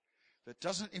sick that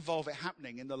doesn't involve it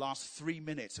happening in the last 3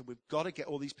 minutes, and we've got to get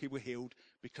all these people healed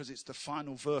because it's the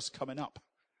final verse coming up,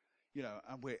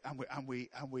 and we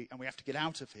have to get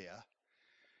out of here.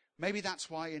 Maybe that's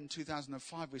why in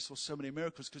 2005 we saw so many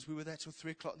miracles, because we were there till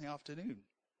 3:00 in the afternoon.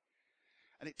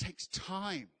 And it takes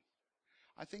time.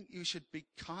 I think you should be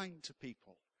kind to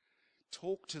people.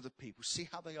 Talk to the people. See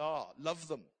how they are. Love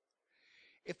them.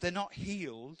 If they're not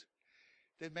healed,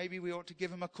 then maybe we ought to give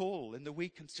them a call in the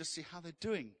week and just see how they're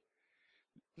doing.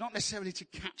 Not necessarily to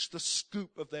catch the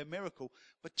scoop of their miracle,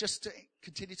 but just to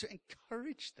continue to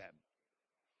encourage them.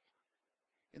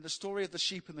 In the story of the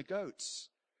sheep and the goats,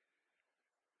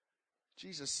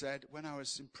 Jesus said, when I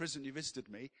was in prison, you visited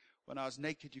me. When I was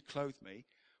naked, you clothed me.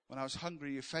 When I was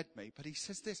hungry, you fed me. But he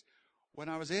says this, when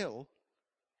I was ill,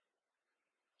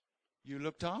 you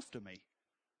looked after me.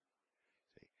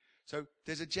 See? So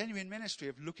there's a genuine ministry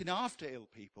of looking after ill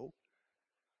people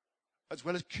as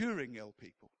well as curing ill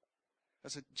people.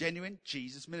 That's a genuine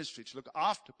Jesus ministry, to look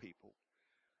after people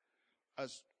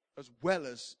as well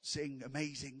as seeing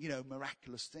amazing,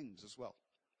 miraculous things as well.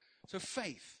 So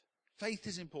faith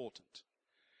is important.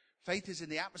 Faith is in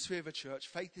the atmosphere of a church.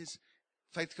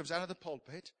 Faith comes out of the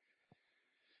pulpit.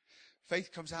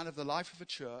 Faith comes out of the life of a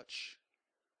church.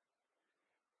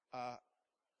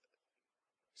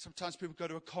 Sometimes people go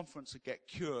to a conference and get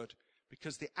cured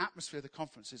because the atmosphere of the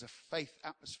conference is a faith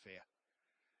atmosphere.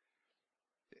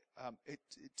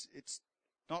 It's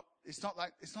not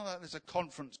like there's a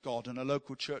conference God and a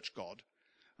local church God,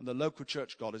 and the local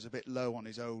church God is a bit low on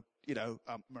his own,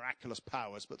 miraculous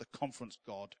powers, but the conference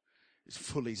God is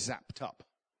fully zapped up.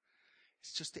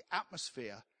 It's just the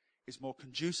atmosphere is more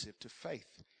conducive to faith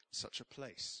in such a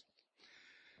place.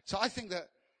 So I think that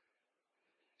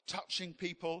touching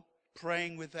people,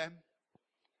 praying with them,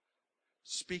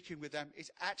 speaking with them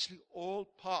is actually all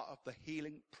part of the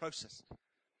healing process.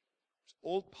 It's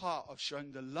all part of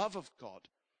showing the love of God.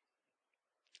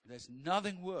 There's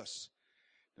nothing worse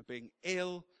than being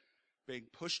ill, being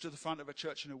pushed to the front of a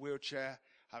church in a wheelchair,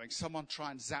 having someone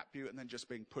try and zap you and then just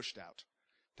being pushed out.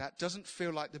 That doesn't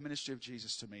feel like the ministry of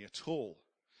Jesus to me at all.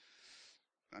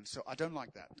 And so I don't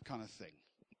like that kind of thing.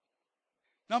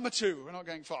 Number 2, we're not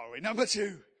going far away. Number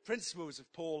 2, principles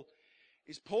of Paul,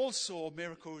 is Paul saw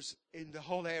miracles in the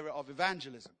whole area of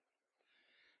evangelism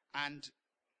and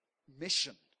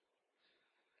mission.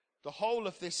 The whole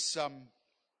of this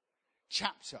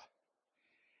chapter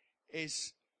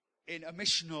is in a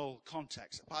missional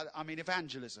context. I mean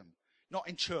evangelism, not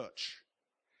in church.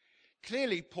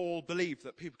 Clearly, Paul believed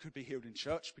that people could be healed in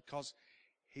church because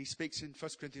he speaks in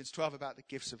 1 Corinthians 12 about the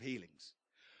gifts of healings.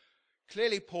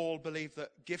 Clearly, Paul believed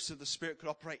that gifts of the Spirit could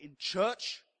operate in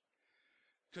church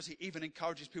because he even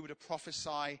encourages people to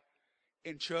prophesy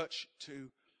in church to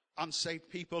unsaved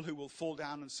people who will fall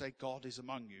down and say, God is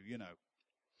among you,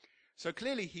 So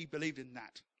clearly he believed in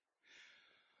that.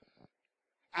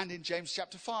 And in James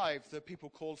chapter 5, the people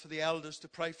called for the elders to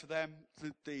pray for them.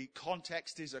 The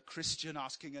context is a Christian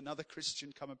asking another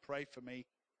Christian, come and pray for me.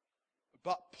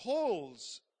 But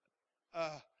Paul's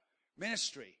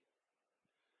ministry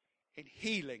in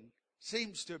healing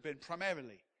seems to have been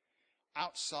primarily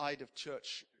outside of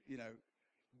church,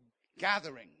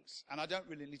 gatherings. And I don't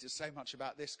really need to say much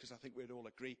about this because I think we'd all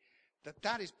agree that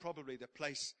that is probably the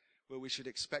place where we should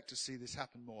expect to see this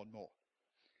happen more and more.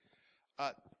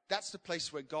 That's the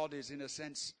place where God is, in a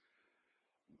sense,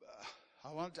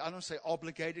 I don't say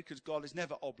obligated, because God is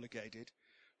never obligated,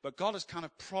 but God has kind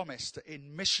of promised that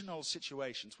in missional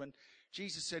situations, when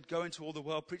Jesus said, go into all the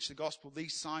world, preach the gospel,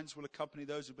 these signs will accompany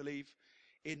those who believe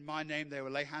in my name, they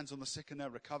will lay hands on the sick and they'll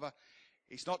recover.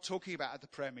 He's not talking about at the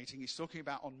prayer meeting, he's talking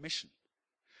about on mission.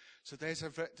 So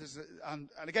and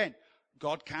again,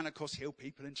 God can, of course, heal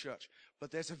people in church. But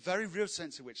there's a very real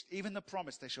sense in which even the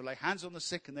promise, they shall lay hands on the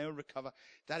sick and they will recover,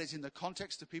 that is in the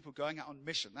context of people going out on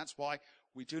mission. That's why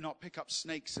we do not pick up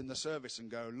snakes in the service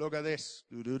and go, look at this.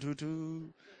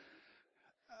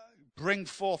 Bring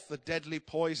forth the deadly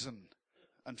poison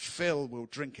and Phil will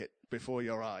drink it before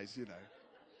your eyes,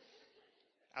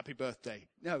 Happy birthday.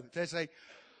 No, there's a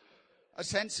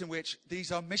sense in which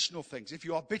these are missional things. If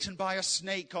you are bitten by a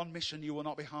snake on mission, you will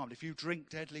not be harmed. If you drink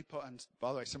deadly and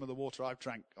by the way, some of the water I've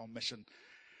drank on mission.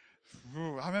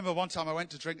 I remember one time I went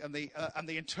to drink and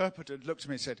the interpreter looked at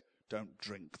me and said, don't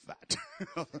drink that.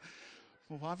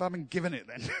 Well, why have I been given it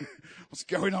then? What's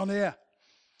going on here?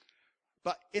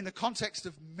 But in the context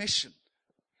of mission,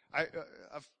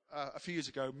 a few years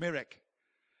ago, Mirek,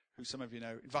 who some of you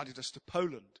know, invited us to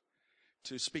Poland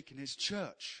to speak in his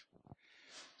church.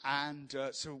 And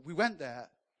so we went there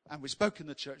and we spoke in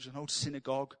the church, an old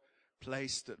synagogue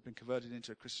place that had been converted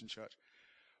into a Christian church.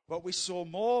 But we saw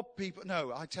more people,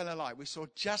 no, I tell a lie, we saw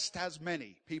just as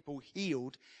many people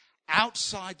healed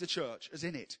outside the church as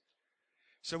in it.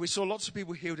 So we saw lots of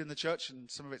people healed in the church, and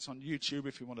some of it's on YouTube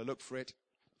if you want to look for it.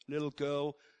 Little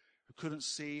girl who couldn't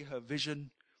see, her vision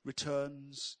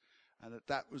returns, and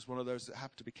that was one of those that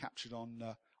happened to be captured on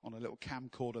a little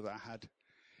camcorder that I had.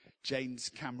 Jane's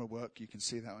camera work, you can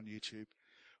see that on YouTube.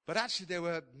 But actually there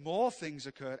were more things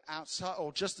occurred outside,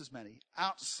 or just as many,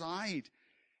 outside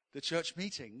the church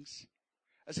meetings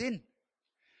as in.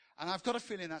 And I've got a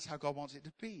feeling that's how God wants it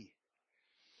to be.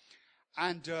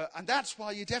 And that's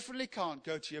why you definitely can't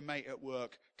go to your mate at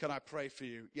work, can I pray for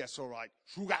you? Yes, all right.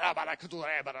 They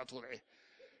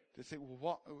think, well,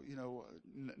 what,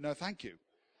 no, thank you.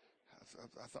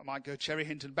 I thought I might go Cherry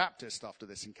Hinton Baptist after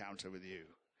this encounter with you.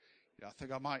 I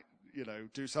think I might,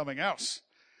 do something else.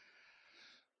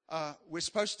 We're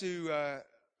supposed to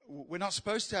we're not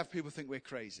supposed to have people think we're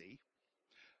crazy.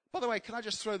 By the way, can I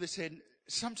just throw this in?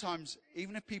 Sometimes,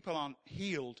 even if people aren't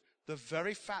healed, the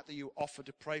very fact that you offer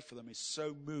to pray for them is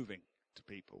so moving to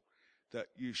people that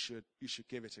you should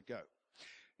give it a go.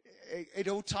 It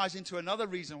all ties into another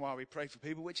reason why we pray for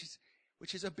people, which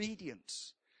is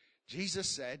obedience. Jesus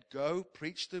said, go,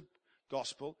 preach the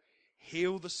gospel,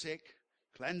 heal the sick,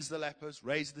 cleanse the lepers,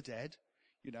 raise the dead.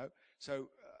 So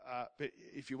but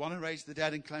if you want to raise the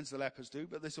dead and cleanse the lepers, do,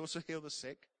 but there's also heal the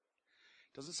sick.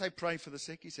 It doesn't say pray for the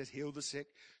sick, he says heal the sick.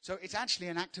 So it's actually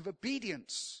an act of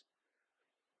obedience.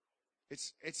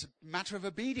 It's a matter of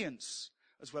obedience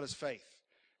as well as faith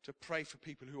to pray for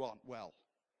people who aren't well.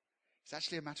 It's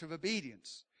actually a matter of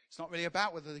obedience. It's not really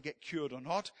about whether they get cured or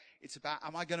not. It's about,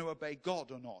 am I going to obey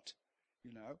God or not?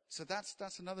 So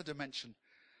that's another dimension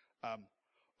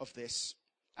of this.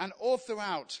 And all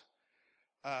throughout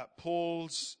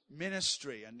Paul's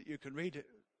ministry, and you can read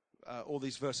all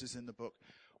these verses in the book,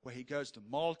 where he goes to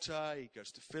Malta, he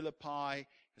goes to Philippi,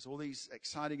 there's all these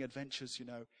exciting adventures,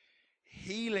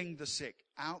 healing the sick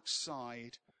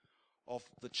outside of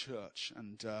the church.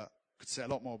 And could say a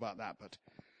lot more about that, but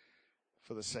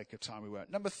for the sake of time we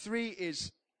won't. Number 3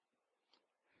 is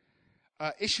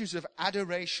issues of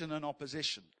adoration and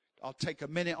opposition. I'll take a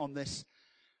minute on this.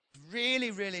 Really,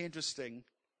 really interesting.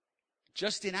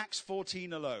 Just in Acts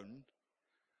 14 alone,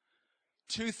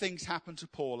 2 things happen to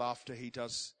Paul after he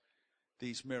does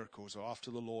these miracles, or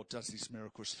after the Lord does these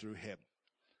miracles through him.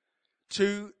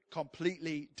 2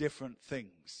 completely different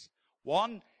things.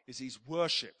 One is he's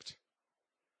worshipped.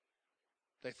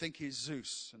 They think he's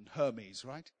Zeus and Hermes,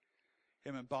 right?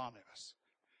 Him and Barnabas.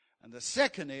 And the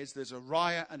second is there's a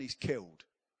riot and he's killed.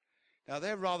 Now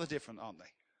they're rather different, aren't they?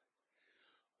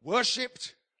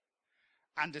 Worshipped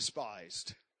and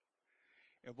despised.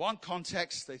 In one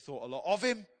context, they thought a lot of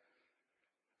him.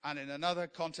 And in another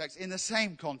context, in the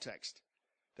same context,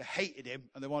 they hated him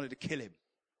and they wanted to kill him.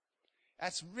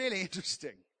 That's really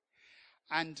interesting.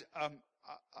 And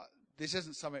this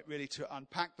isn't something really to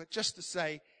unpack, but just to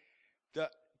say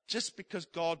that just because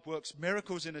God works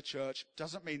miracles in a church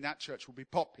doesn't mean that church will be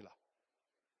popular.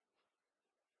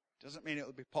 Doesn't mean it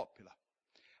will be popular.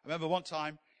 I remember one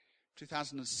time,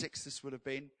 2006 this would have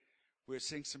been, we were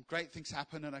seeing some great things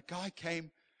happen, and a guy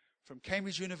came from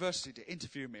Cambridge University to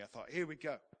interview me. I thought, here we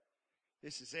go.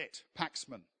 This is it,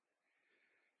 Paxman.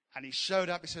 And he showed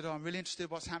up, he said, I'm really interested in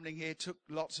what's happening here, took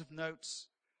lots of notes,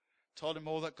 told him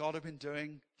all that God had been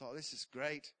doing, thought, this is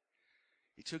great.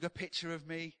 He took a picture of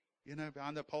me,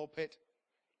 behind the pulpit,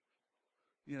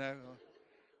 and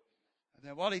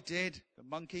then what he did, the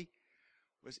monkey,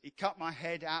 was he cut my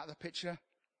head out of the picture,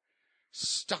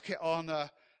 stuck it on a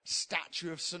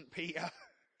statue of St. Peter,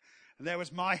 and there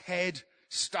was my head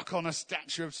stuck on a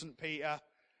statue of St. Peter,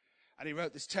 and he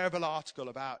wrote this terrible article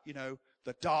about,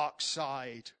 the dark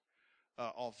side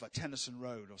of Tennyson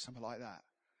Road or something like that.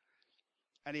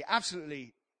 And he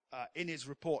absolutely, in his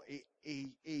report,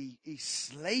 he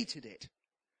slated it.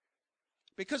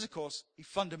 Because, of course, he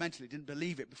fundamentally didn't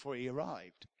believe it before he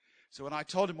arrived. So when I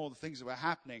told him all the things that were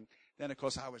happening, then, of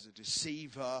course, I was a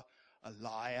deceiver, a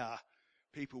liar.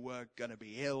 People were going to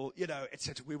be ill,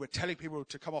 etc. We were telling people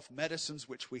to come off medicines,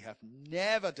 which we have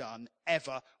never done,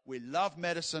 ever. We love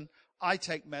medicine. I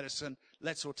take medicine.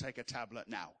 Let's all take a tablet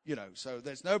now, So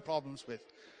there's no problems with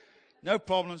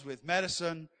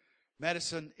medicine.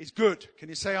 Medicine is good. Can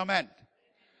you say amen?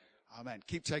 Amen.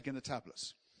 Keep taking the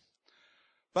tablets.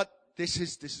 But this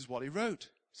is what he wrote.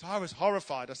 So I was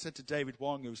horrified. I said to David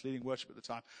Wong, who was leading worship at the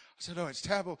time, I said, it's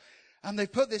terrible. And they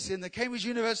put this in the Cambridge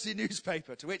University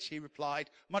newspaper, to which he replied,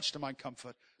 much to my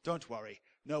comfort, don't worry,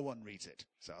 no one reads it.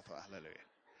 So I thought, hallelujah.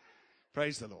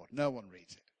 Praise the Lord. No one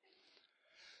reads it.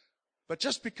 But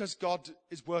just because God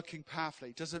is working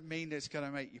powerfully doesn't mean it's going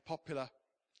to make you popular.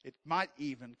 It might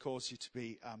even cause you to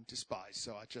be despised.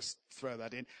 So I just throw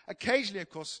that in. Occasionally, of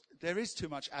course, there is too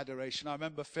much adoration. I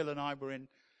remember Phil and I were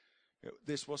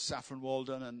this was Saffron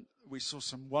Walden, and we saw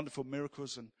some wonderful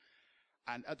miracles.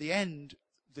 And at the end,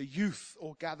 the youth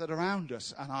all gathered around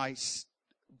us, and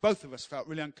both of us felt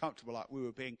really uncomfortable, like we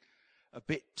were being a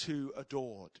bit too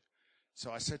adored.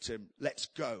 So I said to him, let's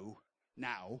go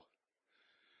now.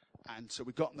 And so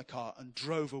we got in the car and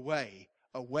drove away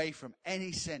from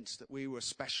any sense that we were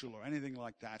special or anything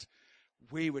like that.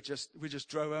 We just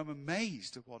drove home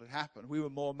amazed at what had happened. We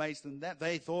were more amazed than them.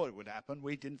 They thought it would happen.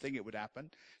 We didn't think it would happen.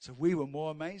 So we were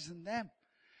more amazed than them.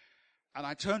 And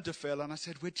I turned to Phil and I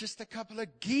said, we're just a couple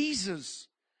of geezers.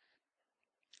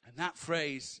 And that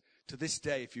phrase, to this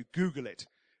day, if you Google it,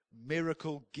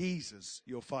 miracle geezers,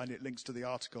 you'll find it links to the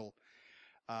article.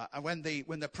 And when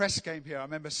the press came here, I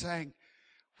remember saying,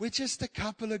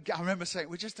 I remember saying,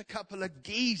 we're just a couple of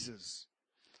geezers.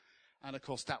 And of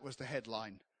course, that was the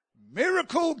headline.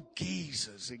 Miracle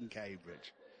geezers in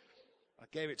Cambridge. I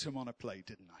gave it to them on a plate,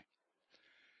 didn't I?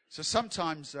 So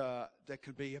sometimes there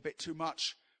can be a bit too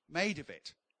much made of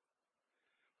it.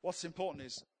 What's important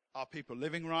is, are people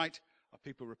living right? Are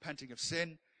people repenting of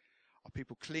sin? Are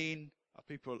people clean? Are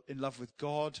people in love with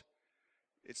God?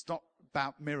 It's not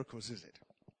about miracles, is it?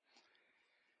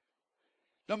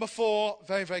 Number 4,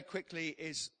 very, very quickly,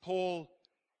 is Paul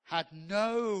had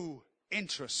no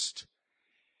interest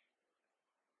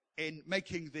in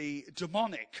making the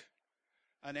demonic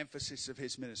an emphasis of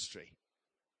his ministry.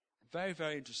 Very,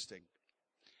 very interesting.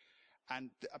 And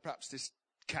perhaps this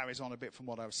carries on a bit from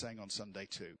what I was saying on Sunday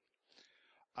too.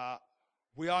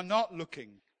 We are not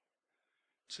looking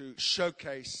to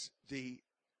showcase the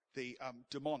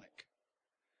demonic.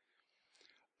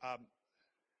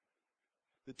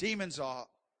 The demons are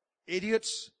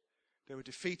idiots. They were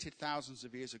defeated thousands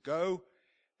of years ago.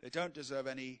 They don't deserve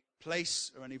any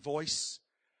place or any voice.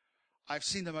 I've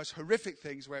seen the most horrific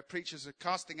things where preachers are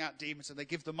casting out demons and they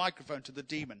give the microphone to the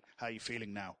demon. How are you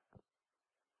feeling now?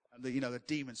 And the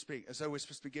demon speak as though we're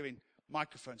supposed to be giving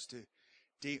microphones to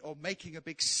or making a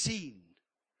big scene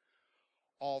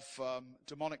of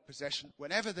demonic possession.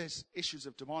 Whenever there's issues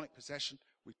of demonic possession,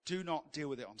 we do not deal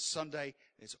with it on Sunday.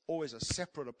 There's always a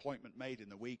separate appointment made in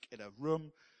the week in a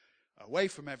room away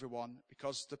from everyone,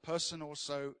 because the person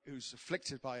also who's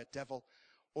afflicted by a devil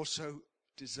also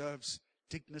deserves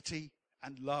dignity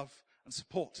and love and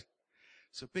support.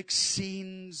 So big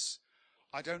scenes,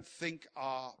 I don't think,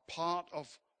 are part of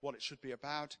what it should be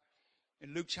about.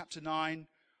 In Luke chapter 9,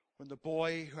 when the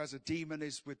boy who has a demon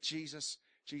is with Jesus,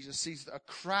 Jesus sees that a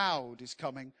crowd is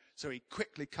coming, so he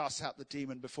quickly casts out the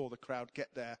demon before the crowd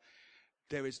get there.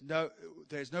 There's no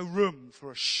room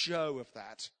for a show of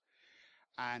that.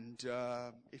 And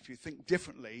if you think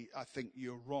differently, I think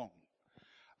you're wrong.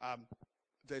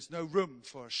 There's no room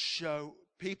for a show.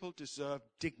 People deserve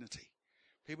dignity.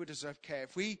 People deserve care.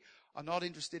 If we are not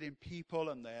interested in people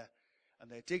and their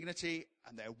dignity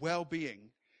and their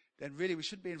well-being, then really we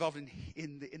shouldn't be involved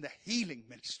in the healing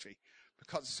ministry,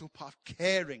 because it's all part of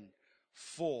caring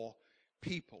for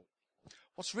people.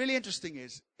 What's really interesting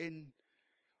is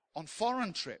on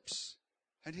foreign trips,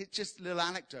 and it's just a little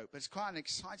anecdote, but it's quite an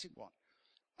exciting one.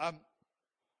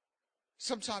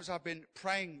 Sometimes I've been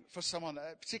praying for someone,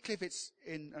 particularly if it's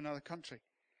in another country.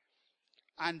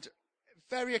 And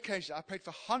very occasionally, I prayed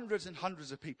for hundreds and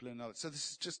hundreds of people in another. So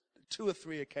this is just 2 or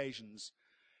 3 occasions,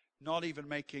 not even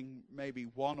making maybe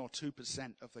 1 or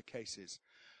 2% of the cases.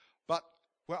 But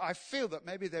where I feel that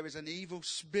maybe there is an evil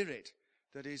spirit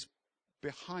that is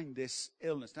behind this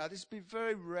illness. Now, this would be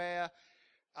very rare.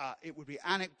 It would be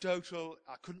anecdotal.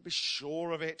 I couldn't be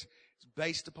sure of it. It's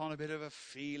based upon a bit of a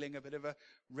feeling, a bit of a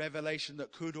revelation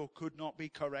that could or could not be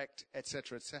correct,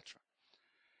 etc., etc.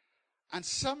 And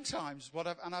sometimes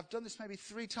I've done this maybe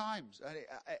 3 times, and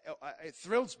it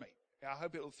thrills me. I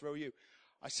hope it will thrill you.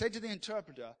 I said to the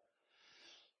interpreter,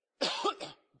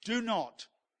 do not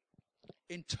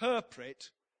interpret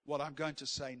what I'm going to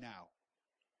say now.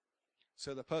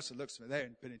 So the person looks at me.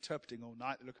 They've been interpreting all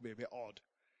night. They look at me a bit odd.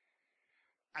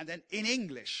 And then in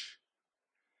English,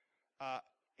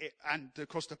 and of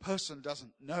course the person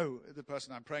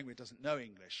I'm praying with doesn't know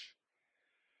English.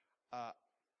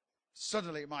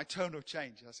 Suddenly my tone will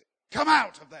change. I say, come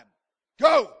out of them.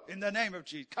 Go in the name of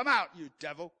Jesus. Come out, you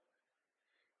devil.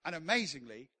 And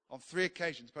amazingly, on 3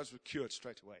 occasions, the person was cured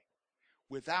straight away,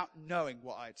 without knowing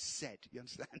what I'd said. You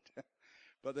understand?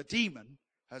 But the demon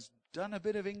has done a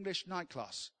bit of English night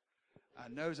class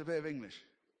and knows a bit of English.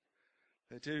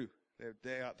 They do.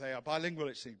 They are bilingual,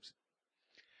 it seems.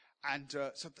 And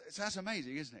so that's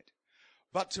amazing, isn't it?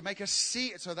 But to make a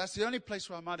scene, so that's the only place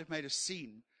where I might have made a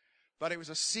scene, but it was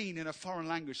a scene in a foreign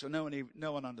language, so no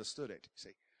one understood it. You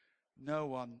see, no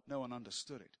one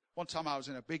understood it. One time I was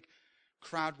in a big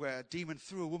crowd where a demon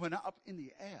threw a woman up in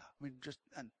the air. I mean,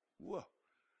 whoa.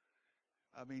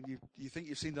 I mean, you think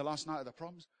you've seen The Last Night of the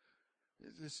Proms?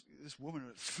 This woman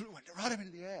went right up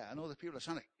into the air, and all the people are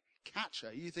trying to catch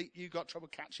her. You think you got trouble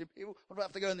catching people? What about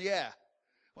if they go in the air?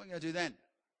 What are you going to do then?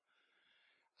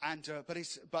 And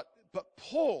but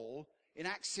Paul in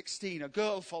Acts 16, a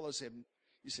girl follows him,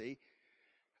 you see,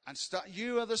 and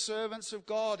you are the servants of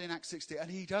God in Acts 16, and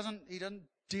he doesn't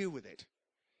deal with it.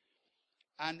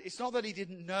 And it's not that he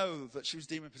didn't know that she was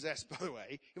demon-possessed, by the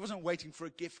way. He wasn't waiting for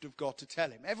a gift of God to tell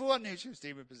him. Everyone knew she was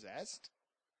demon-possessed.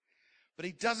 But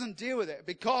he doesn't deal with it,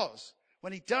 because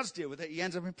when he does deal with it, he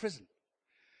ends up in prison.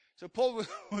 So Paul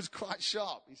was quite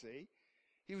sharp, you see.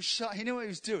 He was sharp. He knew what he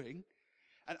was doing.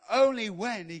 And only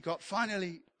when he got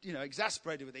finally,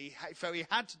 exasperated with it, he felt he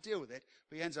had to deal with it,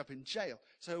 but he ends up in jail.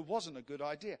 So it wasn't a good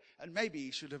idea. And maybe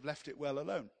he should have left it well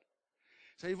alone.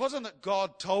 So it wasn't that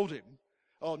God told him,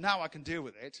 oh, now I can deal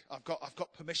with it. I've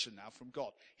got permission now from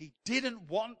God. He didn't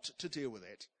want to deal with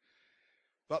it.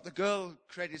 But the girl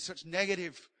created such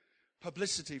negative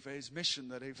publicity for his mission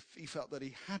that he felt that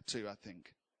he had to, I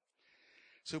think.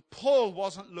 So Paul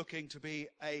wasn't looking to be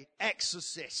an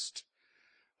exorcist.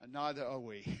 And neither are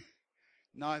we.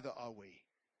 Neither are we.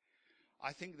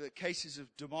 I think that cases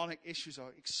of demonic issues are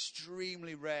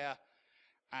extremely rare,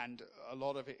 and a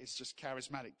lot of it is just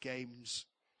charismatic games.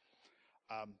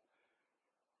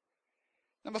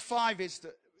 Number 5 is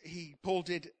that Paul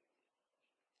did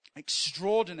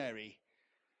extraordinary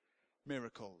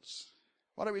miracles.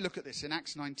 Why don't we look at this in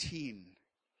Acts 19?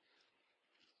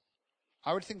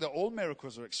 I would think that all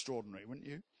miracles are extraordinary, wouldn't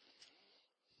you?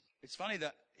 It's funny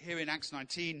that here in Acts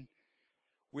 19,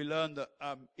 we learn that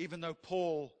even though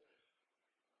Paul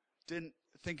didn't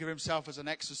think of himself as an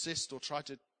exorcist or try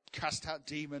to cast out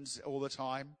demons all the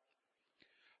time,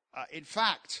 in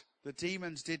fact, the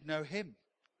demons did know him.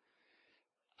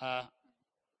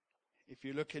 If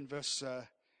you look in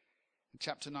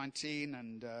chapter 19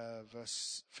 and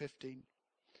verse 15,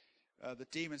 the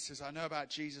demon says, I know about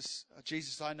Jesus.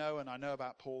 Jesus I know, and I know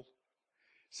about Paul.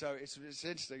 So it's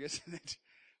interesting, isn't it?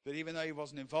 That even though he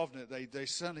wasn't involved in it, they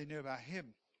certainly knew about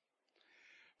him.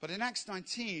 But in Acts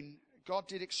 19, God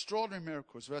did extraordinary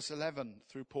miracles, verse 11,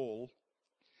 through Paul,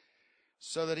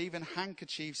 so that even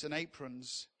handkerchiefs and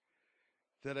aprons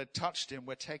that had touched him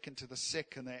were taken to the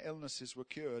sick, and their illnesses were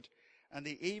cured, and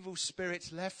the evil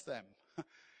spirits left them.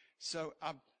 So,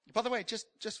 by the way,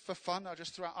 just for fun, I'll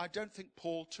just throw out, I don't think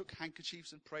Paul took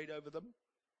handkerchiefs and prayed over them.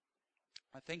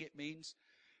 I think it means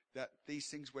that these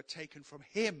things were taken from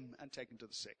him and taken to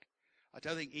the sick. I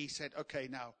don't think he said, okay,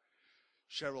 now,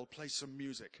 Cheryl, play some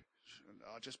music.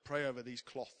 I'll just pray over these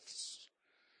cloths.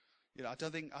 I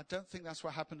don't think that's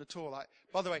what happened at all.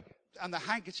 By the way, and the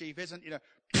handkerchief isn't,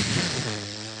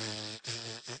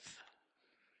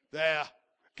 there,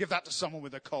 give that to someone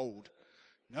with a cold.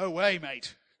 No way,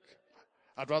 mate.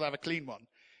 I'd rather have a clean one.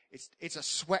 It's a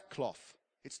sweat cloth.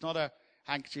 It's not a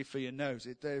handkerchief for your nose.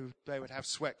 They would have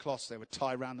sweat cloths they would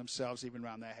tie around themselves, even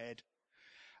around their head.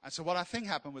 And so what I think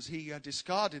happened was he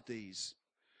discarded these,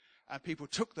 and people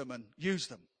took them and used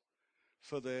them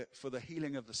for the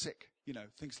healing of the sick,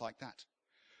 things like that.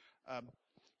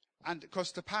 And of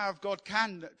course, the power of God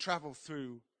can travel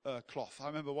through cloth. I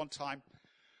remember one time.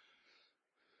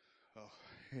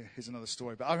 Here's another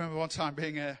story. But I remember one time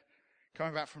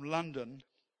coming back from London,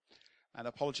 and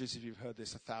apologies if you've heard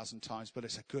this 1,000 times, but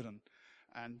it's a good one.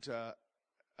 And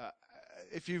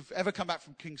if you've ever come back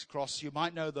from King's Cross, you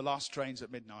might know the last train's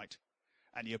at midnight,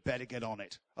 and you better get on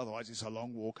it. Otherwise, it's a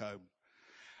long walk home.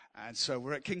 And so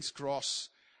we're at King's Cross,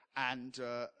 and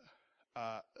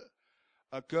a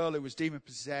girl who was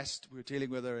demon-possessed, we were dealing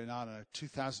with her in,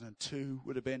 2002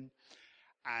 would have been,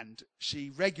 and she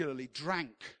regularly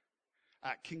drank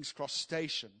at King's Cross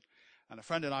station. And a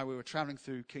friend and I, we were traveling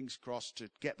through King's Cross to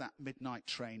get that midnight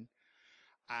train.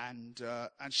 And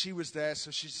she was there,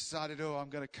 so she decided, I'm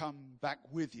going to come back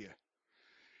with you.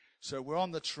 So we're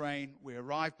on the train. We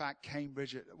arrive back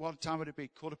Cambridge at, what time would it be?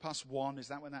 1:15. Is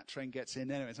that when that train gets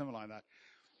in? Anyway, something like that.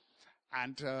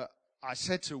 And I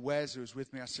said to Wes, who was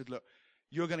with me, I said, look,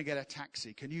 you're going to get a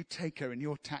taxi. Can you take her in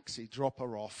your taxi, drop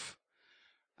her off,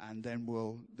 and then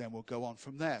we'll go on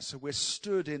from there. So we're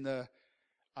stood in the,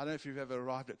 I don't know if you've ever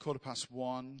arrived at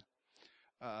 1:15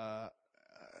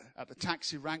 at the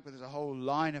taxi rank, but there's a whole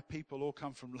line of people all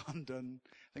come from London.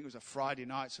 I think it was a Friday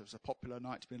night, so it was a popular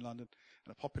night to be in London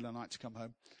and a popular night to come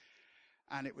home.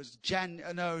 And it was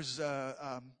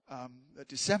a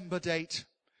December date,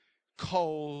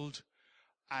 cold,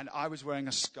 and I was wearing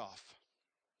a scarf.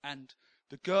 And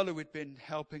the girl who had been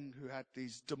helping, who had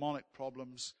these demonic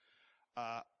problems,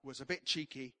 was a bit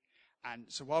cheeky. And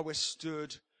so while we're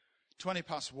stood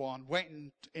 1:20,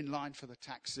 waiting in line for the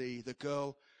taxi, the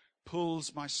girl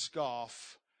pulls my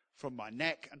scarf from my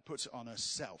neck and puts it on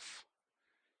herself.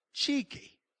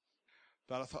 Cheeky.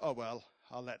 But I thought, oh well,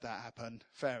 I'll let that happen.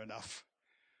 Fair enough.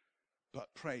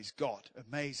 But praise God,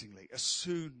 amazingly, as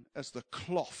soon as the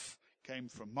cloth came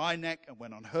from my neck and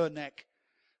went on her neck,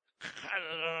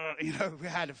 we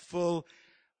had a full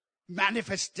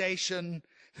manifestation.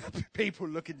 People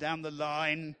looking down the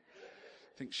line.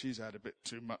 I think she's had a bit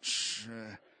too much.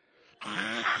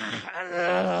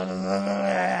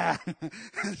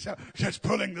 So just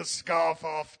pulling the scarf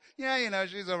off. Yeah,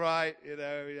 she's all right.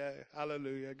 Yeah.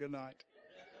 Hallelujah. Good night.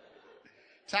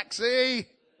 Taxi.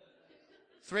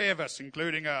 3 of us,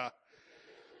 including her.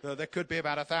 Though there could be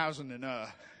about 1,000 in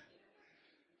her.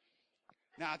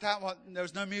 Now, that one, there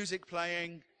was no music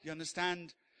playing. You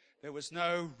understand? There was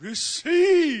no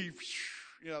receive.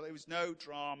 There was no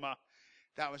drama.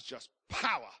 That was just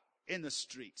power in the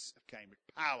streets of Cambridge.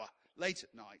 Power late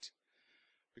at night.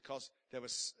 Because there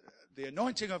was, the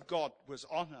anointing of God was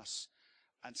on us.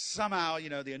 And somehow,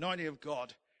 the anointing of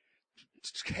God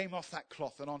came off that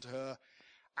cloth and onto her.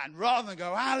 And rather than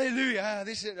go, hallelujah,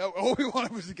 all we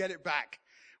wanted was to get it back.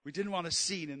 We didn't want a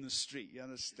scene in the street. You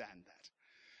understand that?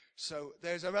 So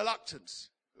there's a reluctance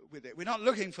with it. We're not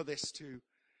looking for this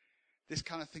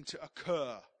kind of thing to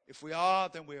occur. If we are,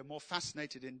 then we are more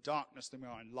fascinated in darkness than we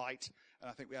are in light. And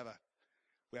I think we have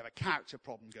a character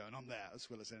problem going on there as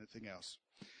well as anything else.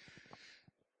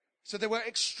 So there were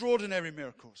extraordinary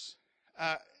miracles.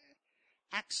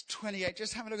 Acts 28,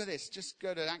 just have a look at this. Just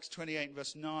go to Acts 28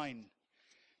 verse 9. In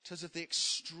terms of the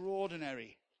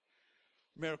extraordinary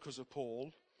miracles of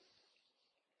Paul.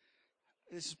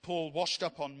 This is Paul washed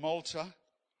up on Malta.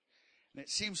 And it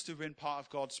seems to have been part of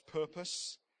God's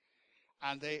purpose.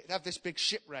 And they have this big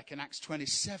shipwreck in Acts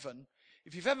 27.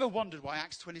 If you've ever wondered why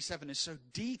Acts 27 is so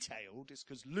detailed, it's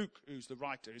because Luke, who's the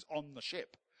writer, is on the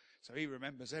ship. So he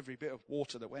remembers every bit of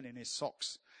water that went in his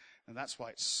socks. And that's why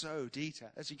it's so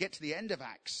detailed. As you get to the end of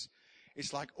Acts,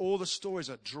 it's like all the stories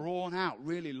are drawn out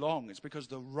really long. It's because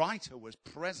the writer was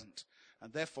present.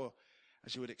 And therefore,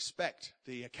 as you would expect,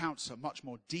 the accounts are much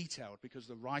more detailed because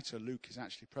the writer, Luke, is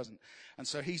actually present. And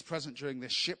so he's present during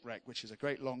this shipwreck, which is a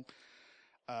great long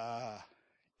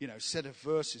set of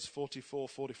verses, 44,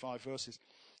 45 verses.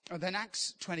 And then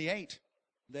Acts 28,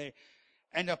 they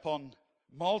end up on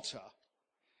Malta.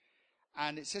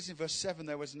 And it says in verse 7,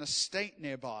 there was an estate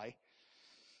nearby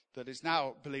that is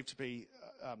now believed to be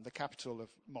the capital of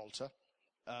Malta,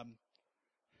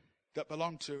 that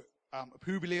belonged to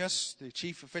Publius, the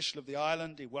chief official of the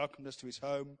island. He welcomed us to his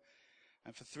home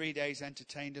and for 3 days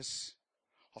entertained us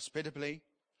hospitably.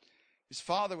 His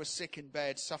father was sick in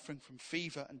bed, suffering from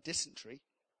fever and dysentery.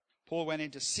 Paul went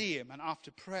in to see him, and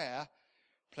after prayer,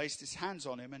 placed his hands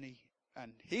on him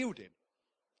and healed him.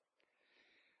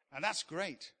 And that's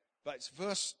great. But it's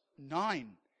verse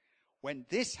 9. When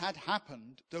this had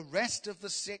happened, the rest of the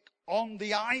sick on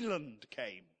the island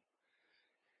came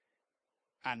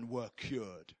and were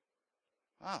cured.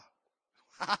 Wow.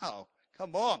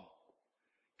 Come on.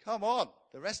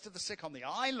 The rest of the sick on the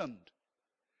island.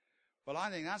 Well, I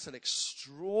think that's an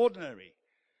extraordinary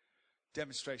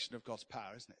demonstration of God's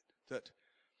power, isn't it? That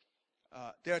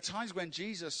there are times when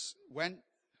Jesus when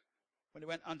he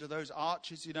went under those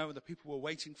arches, when the people were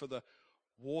waiting for the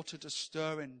water to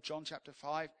stir in John chapter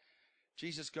 5,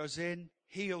 Jesus goes in,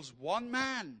 heals one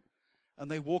man, and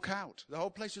they walk out. The whole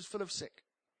place was full of sick.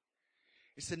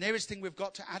 It's the nearest thing we've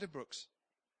got to Adderbrooks.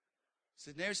 It's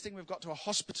the nearest thing we've got to a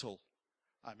hospital,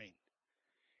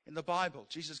 In the Bible,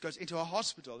 Jesus goes into a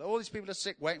hospital. All these people are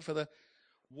sick, waiting for the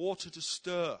water to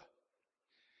stir.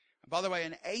 And by the way,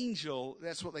 an angel,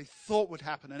 that's what they thought would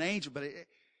happen, an angel, but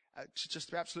just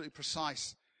to be absolutely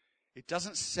precise, it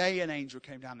doesn't say an angel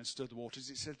came down and stirred the waters.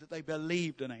 It says that they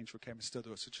believed an angel came and stirred the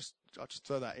waters. So I'll just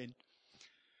throw that in.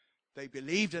 They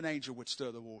believed an angel would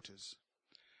stir the waters.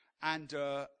 And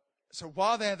so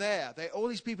while they're there, all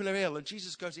these people are ill, and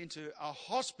Jesus goes into a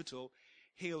hospital,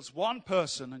 heals one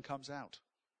person, and comes out.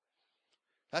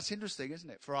 That's interesting, isn't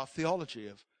it, for our theology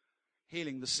of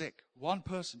healing the sick. One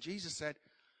person. Jesus said,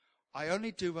 I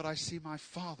only do what I see my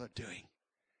Father doing.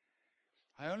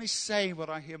 I only say what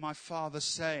I hear my Father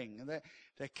saying. And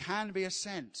there can be a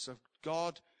sense of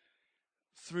God,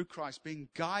 through Christ, being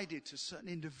guided to certain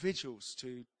individuals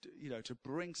to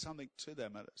bring something to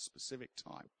them at a specific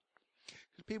time.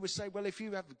 Because people say, well, if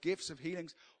you have the gifts of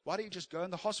healings, why don't you just go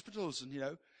in the hospitals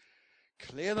and,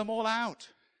 clear them all out?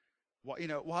 Why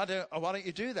don't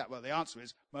you do that? Well, the answer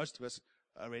is most of us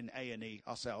are in A&E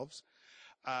ourselves.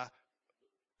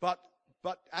 But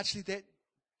actually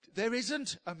there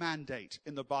isn't a mandate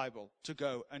in the Bible to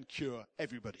go and cure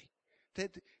everybody.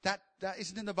 That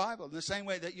isn't in the Bible. In the same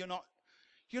way that you're not,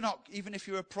 even if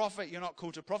you're a prophet, you're not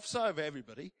called to prophesy over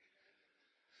everybody.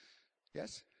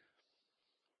 Yes?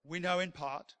 We know in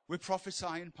part. We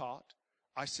prophesy in part.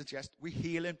 I suggest we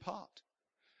heal in part.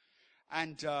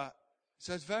 And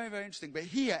so it's very, very interesting. But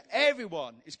here,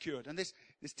 everyone is cured. And this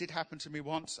did happen to me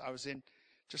once. I was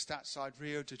just outside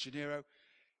Rio de Janeiro.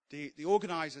 The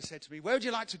organizer said to me, where would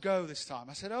you like to go this time?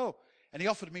 I said, and he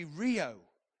offered me Rio.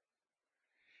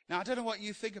 Now, I don't know what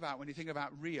you think about when you think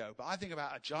about Rio, but I think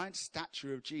about a giant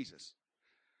statue of Jesus.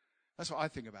 That's what I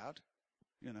think about,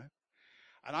 And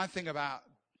I think about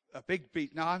a big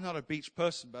beach. Now, I'm not a beach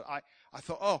person, but I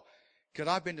thought, because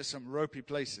I've been to some ropey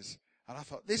places. And I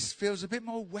thought, this feels a bit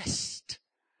more west.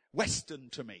 Western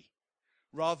to me,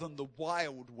 rather than the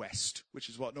Wild West, which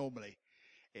is what normally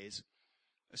is.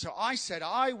 So I said,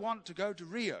 I want to go to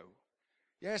Rio.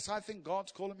 Yes, I think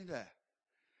God's calling me there.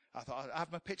 I thought I'd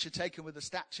have my picture taken with the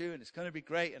statue, and it's going to be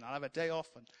great, and I'll have a day off.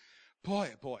 And boy,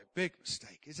 oh boy, big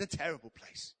mistake. It's a terrible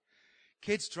place.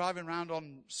 Kids driving around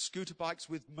on scooter bikes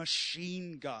with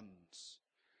machine guns.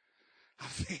 I'm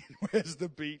thinking, where's the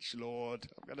beach, Lord?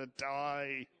 I'm going to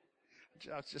die.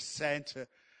 I was just saying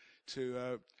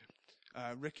to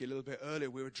Ricky a little bit earlier,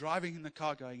 we were driving in the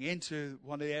car going into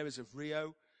one of the areas of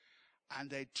Rio, and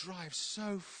they drive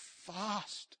so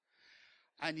fast.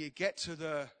 And you get to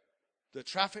the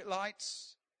traffic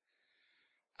lights,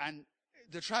 and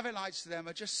the traffic lights to them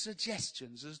are just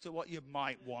suggestions as to what you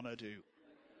might want to do.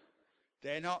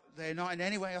 They're not in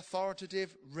any way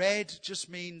authoritative. Red just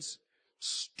means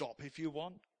stop if you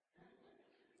want.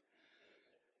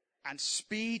 And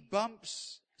speed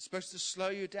bumps, supposed to slow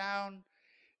you down.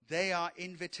 They are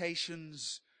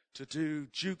invitations to do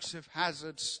Dukes of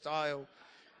Hazzard style.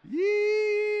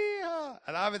 Yeah.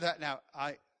 And I'm in that now.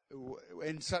 I'm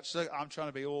trying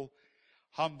to be all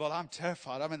humble. I'm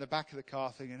terrified. I'm in the back of the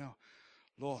car thinking, oh,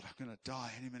 Lord, I'm going to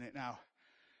die any minute now.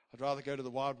 I'd rather go to the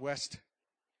Wild West.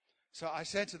 So I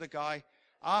said to the guy,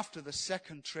 after the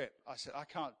second trip, I said, I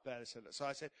can't bear this. So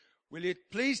I said, will you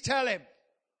please tell him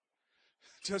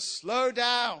to slow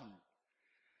down?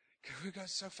 We went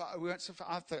so far.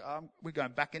 I thought, we're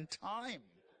going back in time.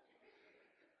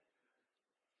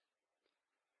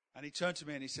 And he turned to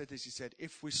me and he said this. He said,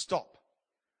 if we stop,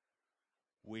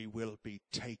 we will be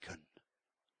taken.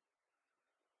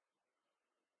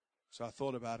 So I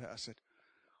thought about it. I said,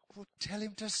 well, tell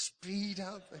him to speed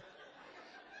up.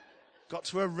 Got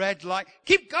to a red light.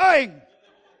 Keep going!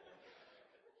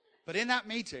 But in that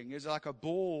meeting, it was like a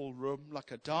ballroom,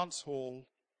 like a dance hall.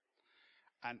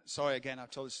 And sorry, again,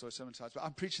 I've told this story so many times, but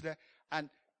I'm preaching there, and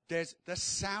there's the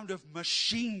sound of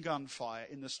machine gun fire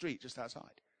in the street just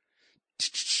outside.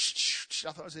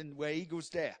 I thought it was in Where Eagles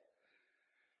Dare.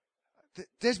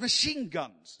 There's machine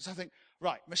guns. So I think,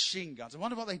 right, machine guns. I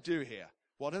wonder what they do here.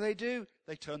 What do?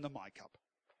 They turn the mic up.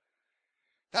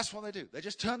 That's what they do. They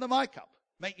just turn the mic up.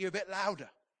 Make you a bit louder.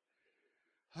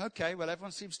 Okay, well,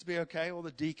 everyone seems to be okay. All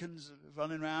the deacons are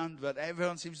running around, but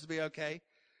everyone seems to be okay.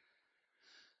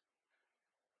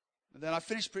 And then I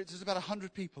finished preaching. There's about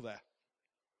 100 people there.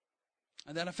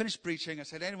 And then I finished preaching. I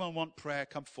said, anyone want prayer,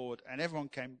 come forward. And everyone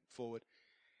came forward.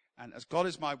 And as God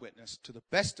is my witness, to the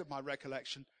best of my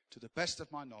recollection, to the best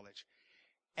of my knowledge,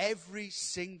 every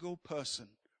single person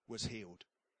was healed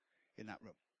in that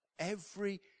room.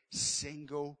 Every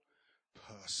single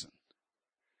person.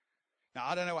 Now,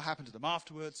 I don't know what happened to them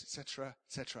afterwards, etc.,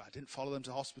 etc. I didn't follow them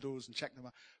to hospitals and check them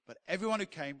out. But everyone who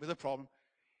came with a problem,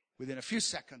 within a few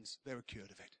seconds, they were cured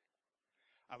of it.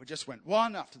 And we just went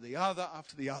one after the other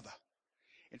after the other.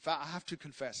 In fact, I have to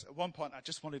confess, at one point I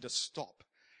just wanted to stop.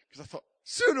 Because I thought,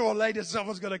 sooner or later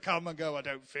someone's going to come and go, I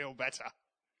don't feel better.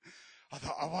 I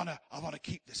thought, I want to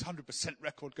keep this 100%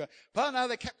 record going. But no,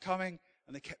 they kept coming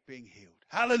and they kept being healed.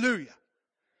 Hallelujah.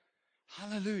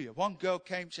 Hallelujah. One girl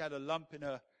came, she had a lump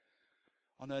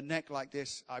on her neck like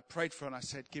this. I prayed for her and I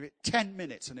said, give it 10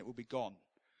 minutes and it will be gone.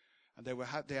 And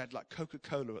they had like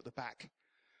Coca-Cola at the back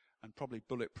and probably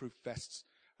bulletproof vests.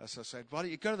 So I said, why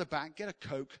don't you go to the back, get a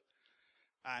Coke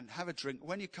and have a drink.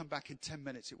 When you come back in 10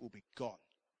 minutes, it will be gone.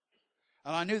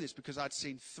 And I knew this because I'd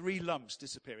seen 3 lumps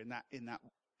disappear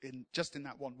just in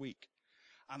that 1 week.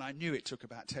 And I knew it took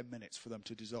about 10 minutes for them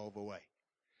to dissolve away.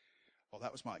 Well,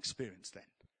 that was my experience then.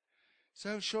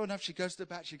 So sure enough, she goes to the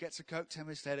back, she gets a Coke, 10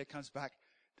 minutes later, comes back.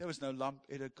 There was no lump,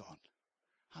 it had gone.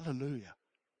 Hallelujah.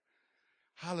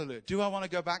 Hallelujah. Do I want to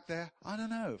go back there? I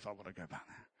don't know if I want to go back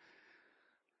there.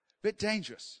 Bit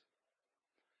dangerous.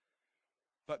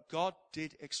 But God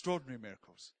did extraordinary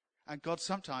miracles. And God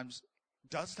sometimes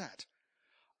does that.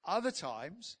 Other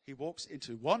times, he walks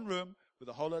into one room with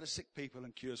a whole lot of sick people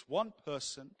and cures one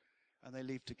person and they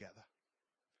leave together.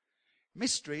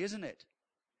 Mystery, isn't it?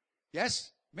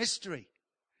 Yes? Mystery.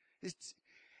 It's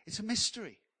a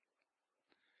mystery.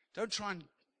 Don't try and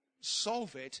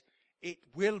solve it. It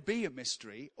will be a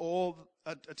mystery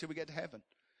until we get to heaven.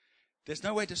 There's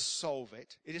no way to solve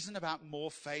it. It isn't about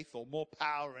more faith or more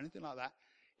power or anything like that.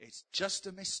 It's just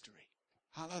a mystery.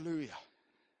 Hallelujah.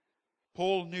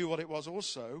 Paul knew what it was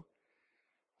also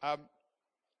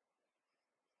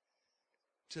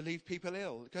to leave people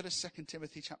ill. Go to 2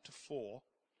 Timothy chapter 4.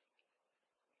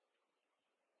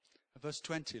 Verse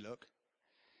 20, look.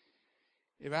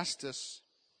 Erastus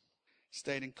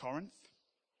stayed in Corinth.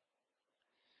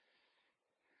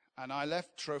 And I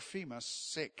left Trophimus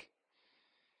sick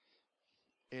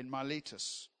in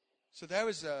Miletus. So there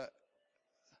was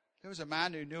There was a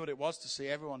man who knew what it was to see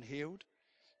everyone healed,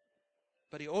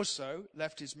 but he also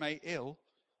left his mate ill.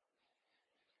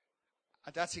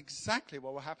 And that's exactly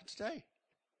what will happen today.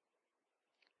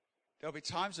 There'll be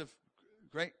times of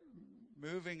great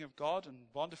moving of God and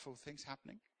wonderful things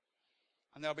happening.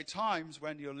 And there'll be times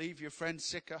when you'll leave your friend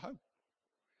sick at home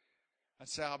and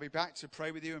say, I'll be back to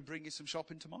pray with you and bring you some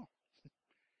shopping tomorrow.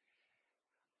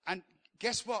 And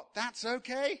guess what? That's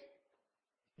okay.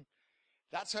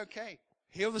 That's okay.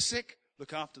 Heal the sick,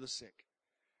 look after the sick.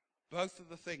 Both of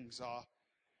the things are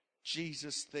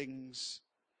Jesus things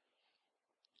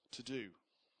to do.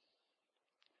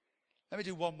 Let me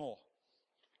do one more.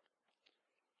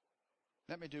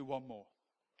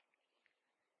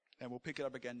 And we'll pick it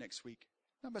up again next week.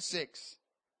 Number 6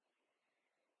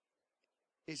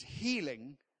 is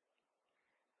healing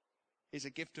is a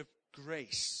gift of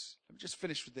grace. Let me just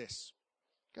finish with this.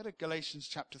 Go to Galatians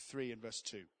chapter 3 and verse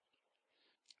 2.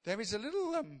 There is a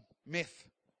little myth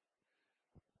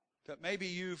that maybe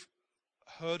you've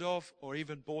heard of or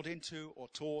even bought into or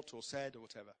taught or said or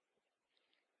whatever.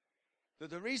 That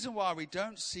the reason why we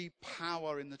don't see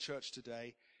power in the church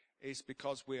today is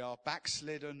because we are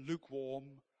backslidden, lukewarm,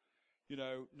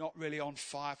 not really on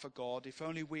fire for God. If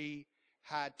only we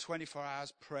had 24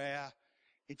 hours prayer,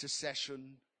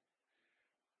 intercession,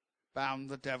 bound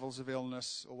the devils of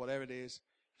illness or whatever it is,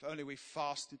 if only we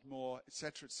fasted more,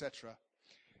 etc., etc.,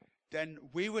 then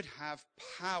we would have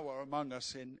power among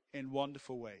us in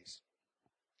wonderful ways.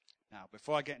 Now,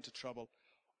 before I get into trouble,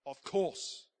 of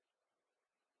course,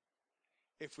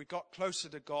 if we got closer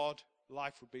to God,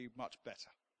 life would be much better.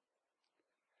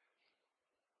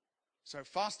 So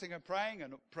fasting and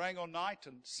praying all night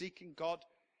and seeking God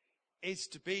is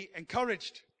to be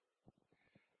encouraged.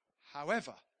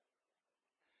 However,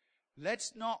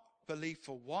 let's not believe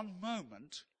for one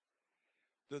moment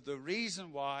that the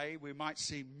reason why we might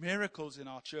see miracles in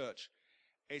our church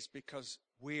is because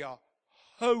we are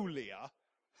holier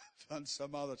than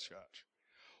some other church.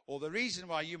 Or the reason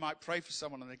why you might pray for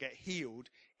someone and they get healed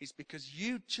is because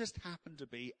you just happen to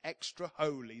be extra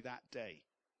holy that day.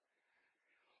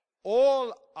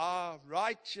 All our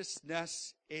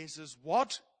righteousness is as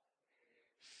what?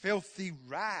 Filthy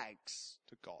rags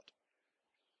to God.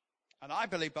 And I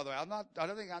believe, by the way, I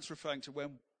don't think that's referring to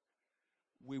when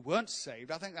we weren't saved.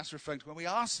 I think that's referring to when we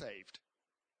are saved.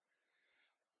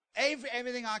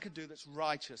 Everything I can do that's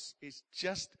righteous is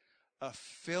just a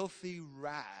filthy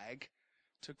rag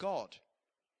to God.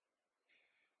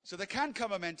 So there can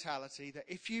come a mentality that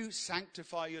if you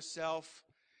sanctify yourself,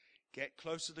 get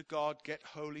closer to God, get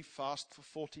holy, fast for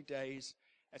 40 days,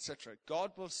 etc.,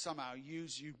 God will somehow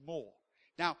use you more.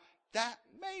 Now, that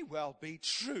may well be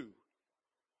true.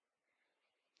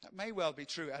 That may well be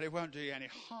true, and it won't do you any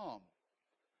harm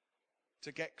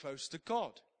to get close to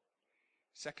God.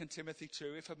 2 Timothy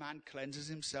 2, if a man cleanses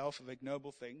himself of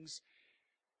ignoble things,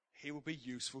 he will be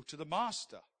useful to the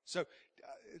master. So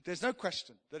there's no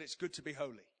question that it's good to be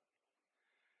holy.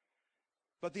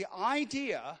 But the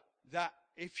idea that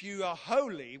if you are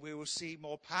holy, we will see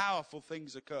more powerful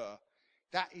things occur,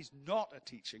 that is not a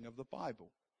teaching of the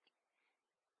Bible.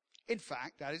 In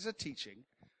fact, that is a teaching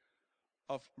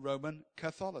of Roman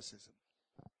Catholicism.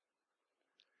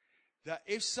 That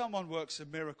if someone works a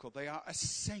miracle, they are a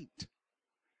saint,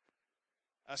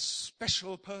 a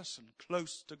special person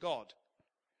close to God.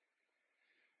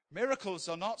 Miracles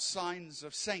are not signs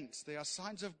of saints, they are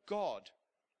signs of God.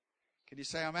 Can you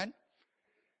say amen?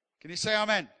 Can you say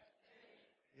amen?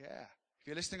 Yeah. If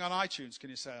you're listening on iTunes, can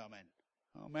you say amen?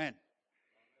 Amen.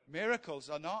 Miracles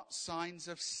are not signs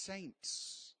of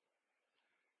saints.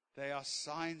 They are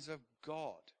signs of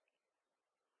God.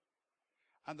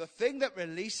 And the thing that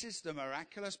releases the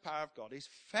miraculous power of God is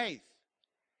faith,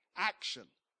 action.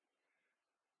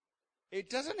 It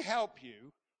doesn't help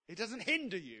you. It doesn't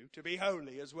hinder you to be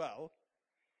holy as well.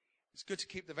 It's good to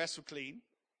keep the vessel clean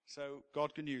so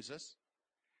God can use us.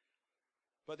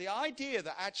 But the idea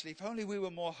that actually if only we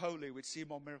were more holy, we'd see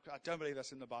more miracles, I don't believe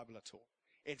that's in the Bible at all.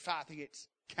 In fact, I think it's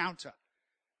counter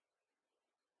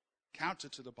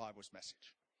to the Bible's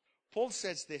message. Paul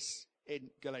says this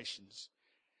in Galatians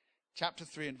chapter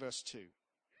 3 and verse 2.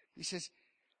 He says,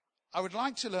 I would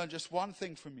like to learn just one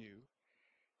thing from you.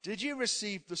 Did you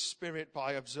receive the Spirit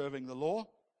by observing the law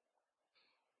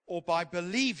or by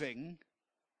believing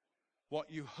what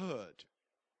you heard?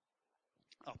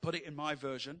 I'll put it in my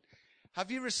version. Have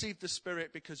you received the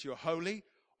Spirit because you're holy,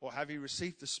 or have you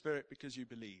received the Spirit because you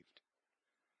believed?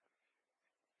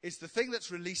 Is the thing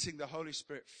that's releasing the Holy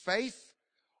Spirit faith,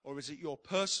 or is it your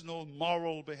personal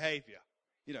moral behavior?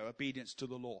 Obedience to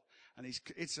the law. And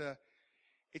it's a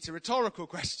rhetorical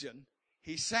question.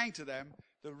 He's saying to them,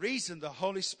 The reason the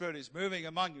Holy Spirit is moving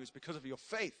among you is because of your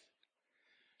faith,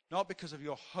 not because of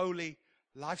your holy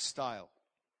lifestyle.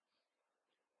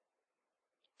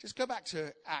 Just go back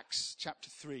to Acts chapter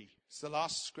 3. It's the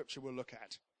last scripture we'll look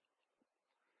at,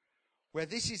 where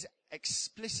this is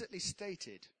explicitly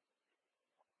stated.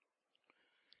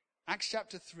 Acts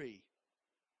chapter 3.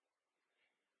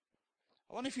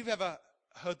 I wonder if you've ever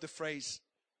heard the phrase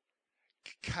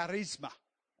charisma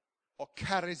or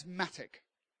charismatic.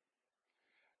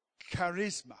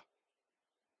 Charisma.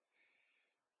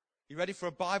 You ready for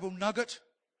a Bible nugget?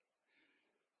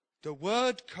 The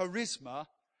word charisma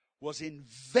was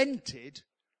invented,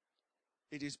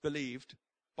 it is believed,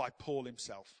 by Paul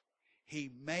himself. He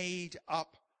made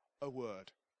up a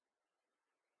word.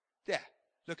 There.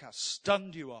 Look how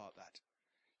stunned you are at that.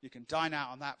 You can dine out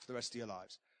on that for the rest of your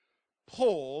lives.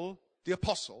 Paul, the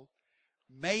apostle,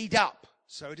 made up,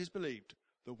 so it is believed,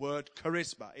 the word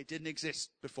charisma. It didn't exist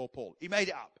before Paul. He made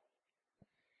it up.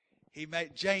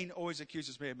 Jane always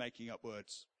accuses me of making up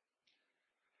words.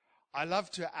 I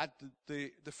love to add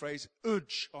the phrase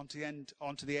 "udge"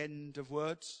 onto the end of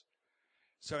words.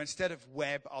 So instead of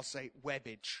web, I'll say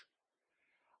webbage.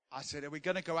 I said, are we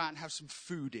going to go out and have some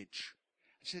foodage?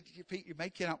 I said, Pete, you're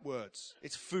making up words.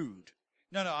 It's food.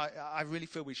 No, I really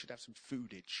feel we should have some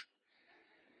foodage.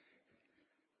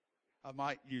 I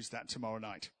might use that tomorrow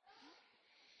night.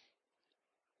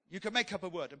 You can make up a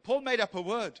word. And Paul made up a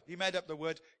word. He made up the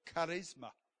word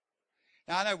charisma.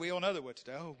 Now, I know we all know the word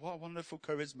today. Oh, what wonderful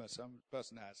charisma some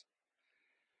person has.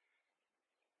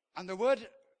 And the word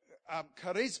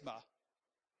charisma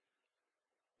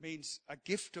means a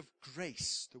gift of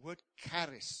grace. The word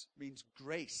charis means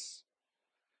grace.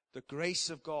 The grace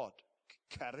of God.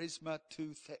 Charisma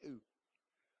tu theou.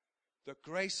 The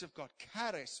grace of God.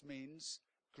 Charis means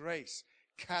grace.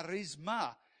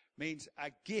 Charisma means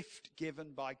a gift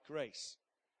given by grace.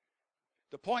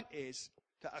 The point is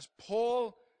that as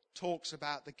Paul talks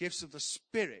about the gifts of the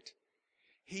Spirit,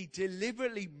 he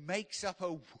deliberately makes up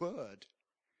a word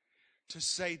to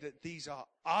say that these are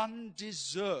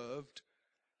undeserved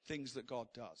things that God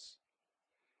does.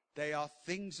 They are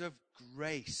things of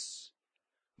grace,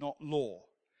 not law.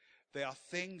 They are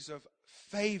things of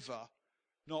favor,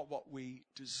 not what we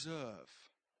deserve.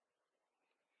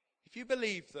 If you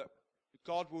believe that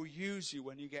God will use you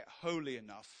when you get holy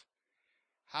enough,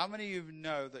 how many of you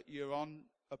know that you're on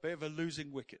a bit of a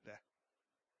losing wicket there?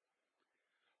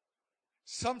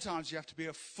 Sometimes you have to be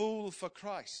a fool for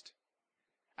Christ,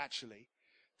 actually,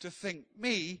 to think,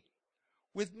 me,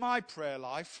 with my prayer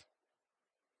life,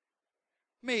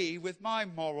 me, with my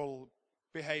moral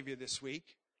behavior this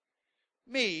week,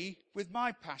 me, with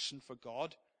my passion for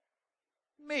God,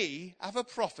 me, have a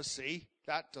prophecy.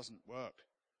 That doesn't work.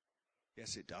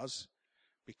 Yes, it does,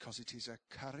 because it is a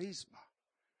charisma.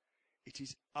 It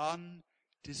is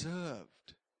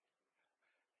undeserved.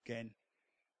 Again,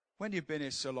 when you've been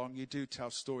here so long, you do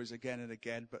tell stories again and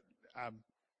again, but I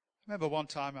remember one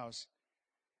time I was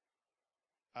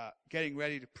getting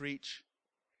ready to preach.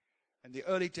 In the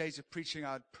early days of preaching,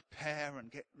 I'd prepare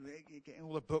and getting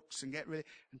all the books and get ready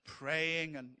and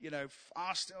praying and,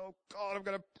 fasting. Oh, God, I'm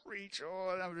going to preach.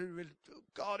 Oh,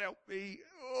 God, help me.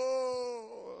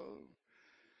 Oh.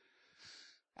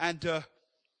 And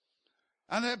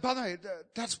by the way,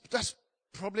 that's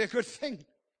probably a good thing,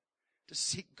 to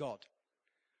seek God.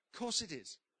 Of course it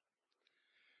is.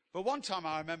 But one time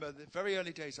I remember, the very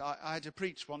early days, I had to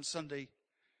preach one Sunday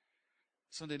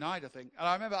night, I think. And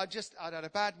I remember I'd had a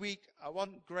bad week. I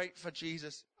wasn't great for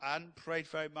Jesus. I hadn't prayed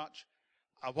very much.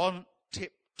 I wasn't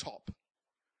tip-top.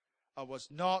 I was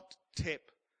not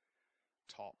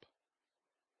tip-top.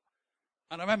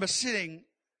 And I remember sitting,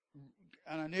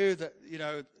 and I knew that,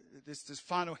 this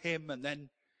final hymn, and then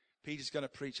Peter's going to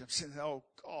preach. I'm sitting there, oh,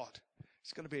 God,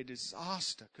 it's going to be a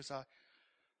disaster, because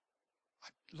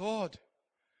Lord,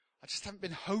 I just haven't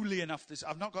been holy enough.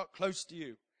 I've not got close to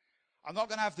you. I'm not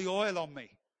going to have the oil on me.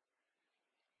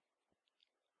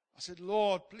 I said,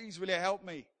 Lord, please will you help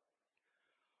me?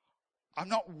 I'm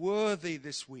not worthy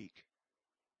this week.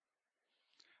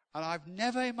 And I've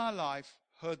never in my life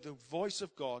heard the voice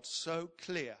of God so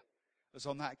clear as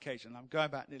on that occasion. I'm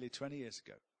going back nearly 20 years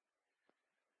ago.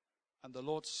 And the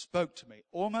Lord spoke to me,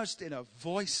 almost in a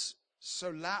voice so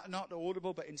loud, not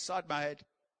audible, but inside my head.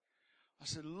 I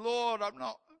said, Lord, I'm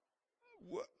not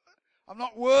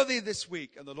worthy this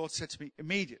week. And the Lord said to me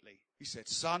immediately, he said,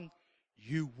 son,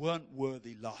 you weren't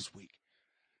worthy last week.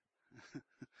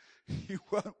 You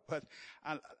weren't worthy.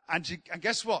 And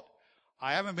guess what?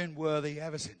 I haven't been worthy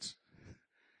ever since.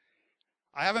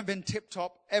 I haven't been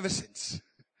tip-top ever since.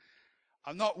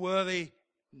 I'm not worthy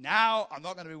now. I'm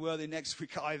not going to be worthy next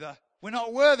week either. We're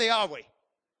not worthy, are we?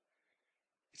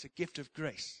 It's a gift of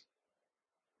grace.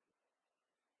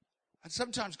 And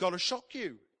sometimes God will shock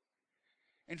you.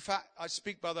 In fact, I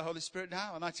speak by the Holy Spirit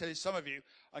now, and I tell you, some of you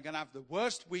are going to have the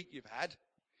worst week you've had.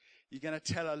 You're going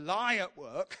to tell a lie at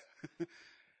work.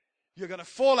 You're going to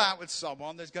fall out with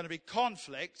someone. There's going to be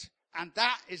conflict. And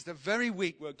that is the very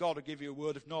week where God will give you a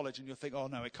word of knowledge, and you'll think, oh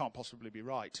no, it can't possibly be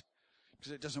right.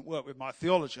 Because it doesn't work with my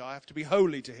theology. I have to be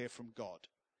holy to hear from God.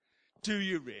 Do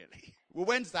you really? Well,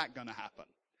 when's that going to happen?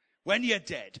 When you're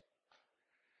dead.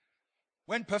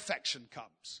 When perfection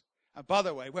comes. And by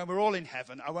the way, when we're all in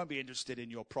heaven, I won't be interested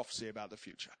in your prophecy about the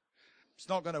future. It's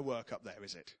not going to work up there,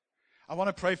 is it? I want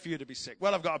to pray for you to be sick.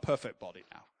 Well, I've got a perfect body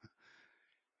now.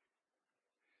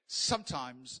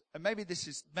 Sometimes, and maybe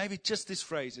just this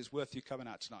phrase is worth you coming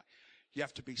out tonight. You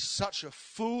have to be such a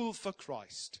fool for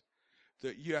Christ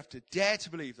that you have to dare to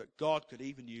believe that God could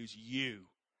even use you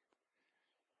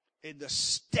in the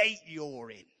state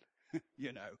you're in.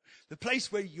 You know, the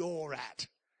place where you're at.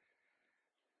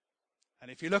 And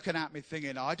if you're looking at me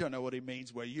thinking, I don't know what he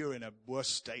means, where you're in a worse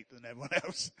state than everyone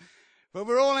else. But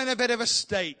we're all in a bit of a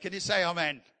state. Can you say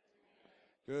amen?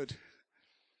 Good.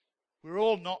 We're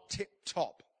all not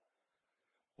tip-top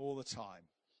all the time.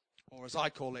 Or as I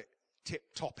call it,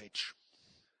 tip-toppage.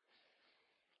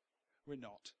 We're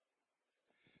not.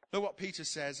 Look what Peter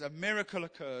says. A miracle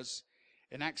occurs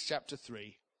in Acts chapter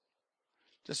 3.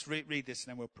 Just read this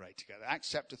and then we'll pray together. Acts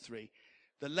chapter 3.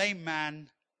 The lame man.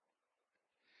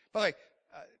 By the way,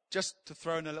 just to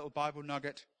throw in a little Bible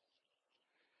nugget.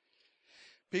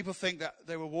 People think that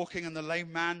they were walking and the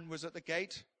lame man was at the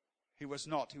gate. He was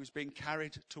not. He was being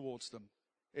carried towards them.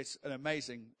 It's an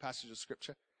amazing passage of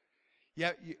scripture.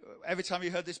 Yeah, every time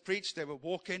you heard this preached, they were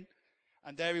walking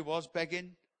and there he was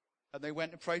begging and they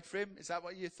went and prayed for him. Is that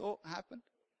what you thought happened?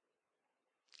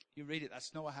 You read it,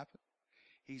 that's not what happened.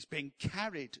 He's being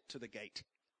carried to the gate.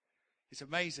 It's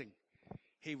amazing.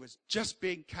 He was just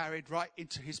being carried right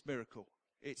into his miracle.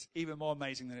 It's even more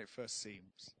amazing than it first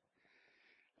seems.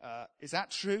 Is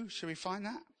that true? Shall we find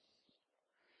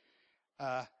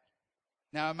that?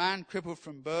 Now a man crippled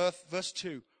from birth, verse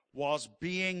 2, was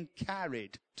being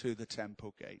carried to the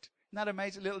temple gate. Isn't that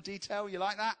amazing little detail? You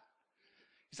like that?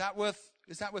 Is that worth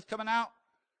coming out?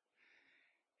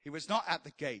 He was not at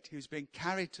the gate. He was being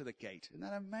carried to the gate. Isn't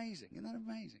that amazing? Isn't that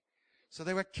amazing? So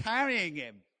they were carrying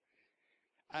him.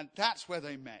 And that's where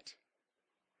they met.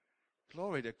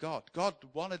 Glory to God. God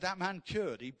wanted that man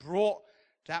cured. He brought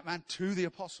that man to the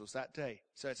apostles that day.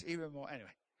 So it's even more. Anyway,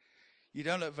 you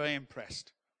don't look very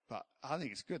impressed. But I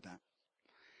think it's good, that.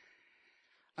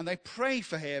 And they pray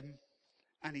for him,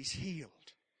 and he's healed.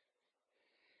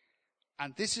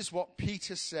 And this is what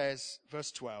Peter says,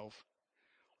 verse 12.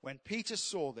 When Peter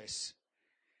saw this,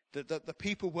 that the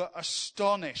people were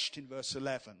astonished in verse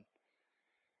 11.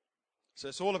 So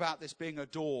it's all about this being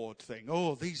adored thing.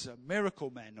 Oh, these are miracle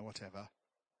men or whatever.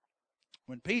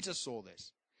 When Peter saw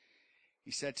this,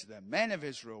 he said to them, Men of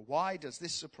Israel, why does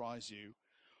this surprise you?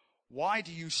 Why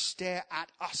do you stare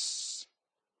at us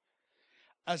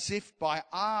as if by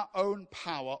our own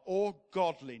power or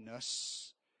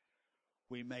godliness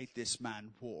we made this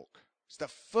man walk? It's the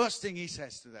first thing he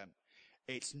says to them.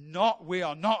 We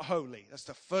are not holy. That's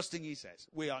the first thing he says.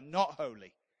 We are not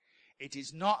holy. It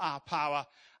is not our power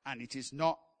and it is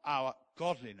not our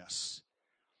godliness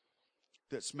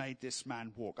that's made this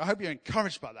man walk. I hope you're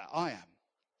encouraged by that. I am.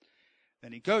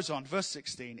 Then he goes on, verse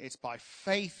 16, it's by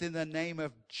faith in the name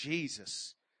of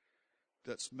Jesus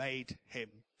that's made him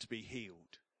to be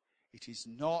healed. It is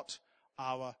not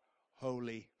our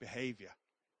holy behavior.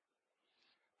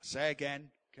 I say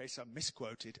again, in case I'm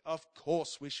misquoted, of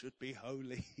course we should be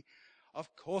holy.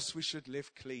 Of course we should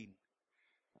live clean.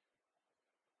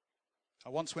 I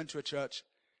once went to a church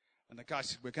and the guy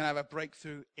said, we're going to have a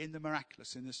breakthrough in the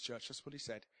miraculous in this church. That's what he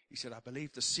said. He said, I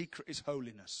believe the secret is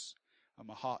holiness. And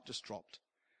my heart just dropped.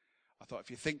 I thought, if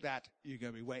you think that, you're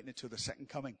going to be waiting until the second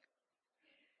coming.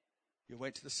 You'll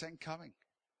wait till the second coming.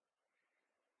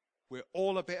 We're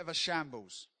all a bit of a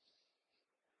shambles.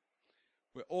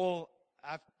 We all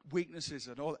have weaknesses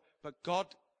and all that. But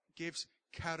God gives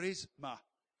charisma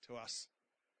to us.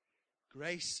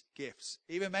 Grace gifts.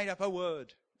 He even made up a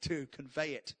word to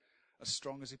convey it as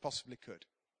strong as he possibly could.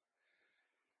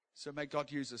 So may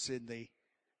God use us in the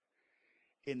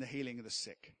healing of the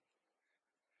sick.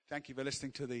 Thank you for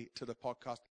listening to the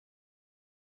podcast.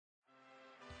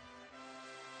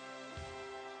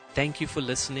 Thank you for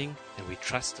listening, and we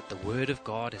trust that the Word of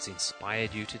God has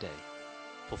inspired you today.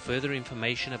 For further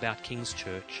information about King's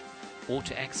Church, or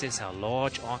to access our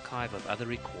large archive of other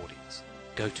recordings,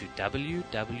 go to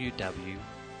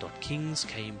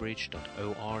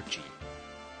www.kingscambridge.org.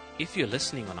 If you're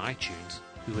listening on iTunes,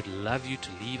 We would love you to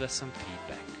leave us some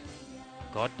feedback.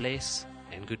 God bless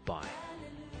and goodbye.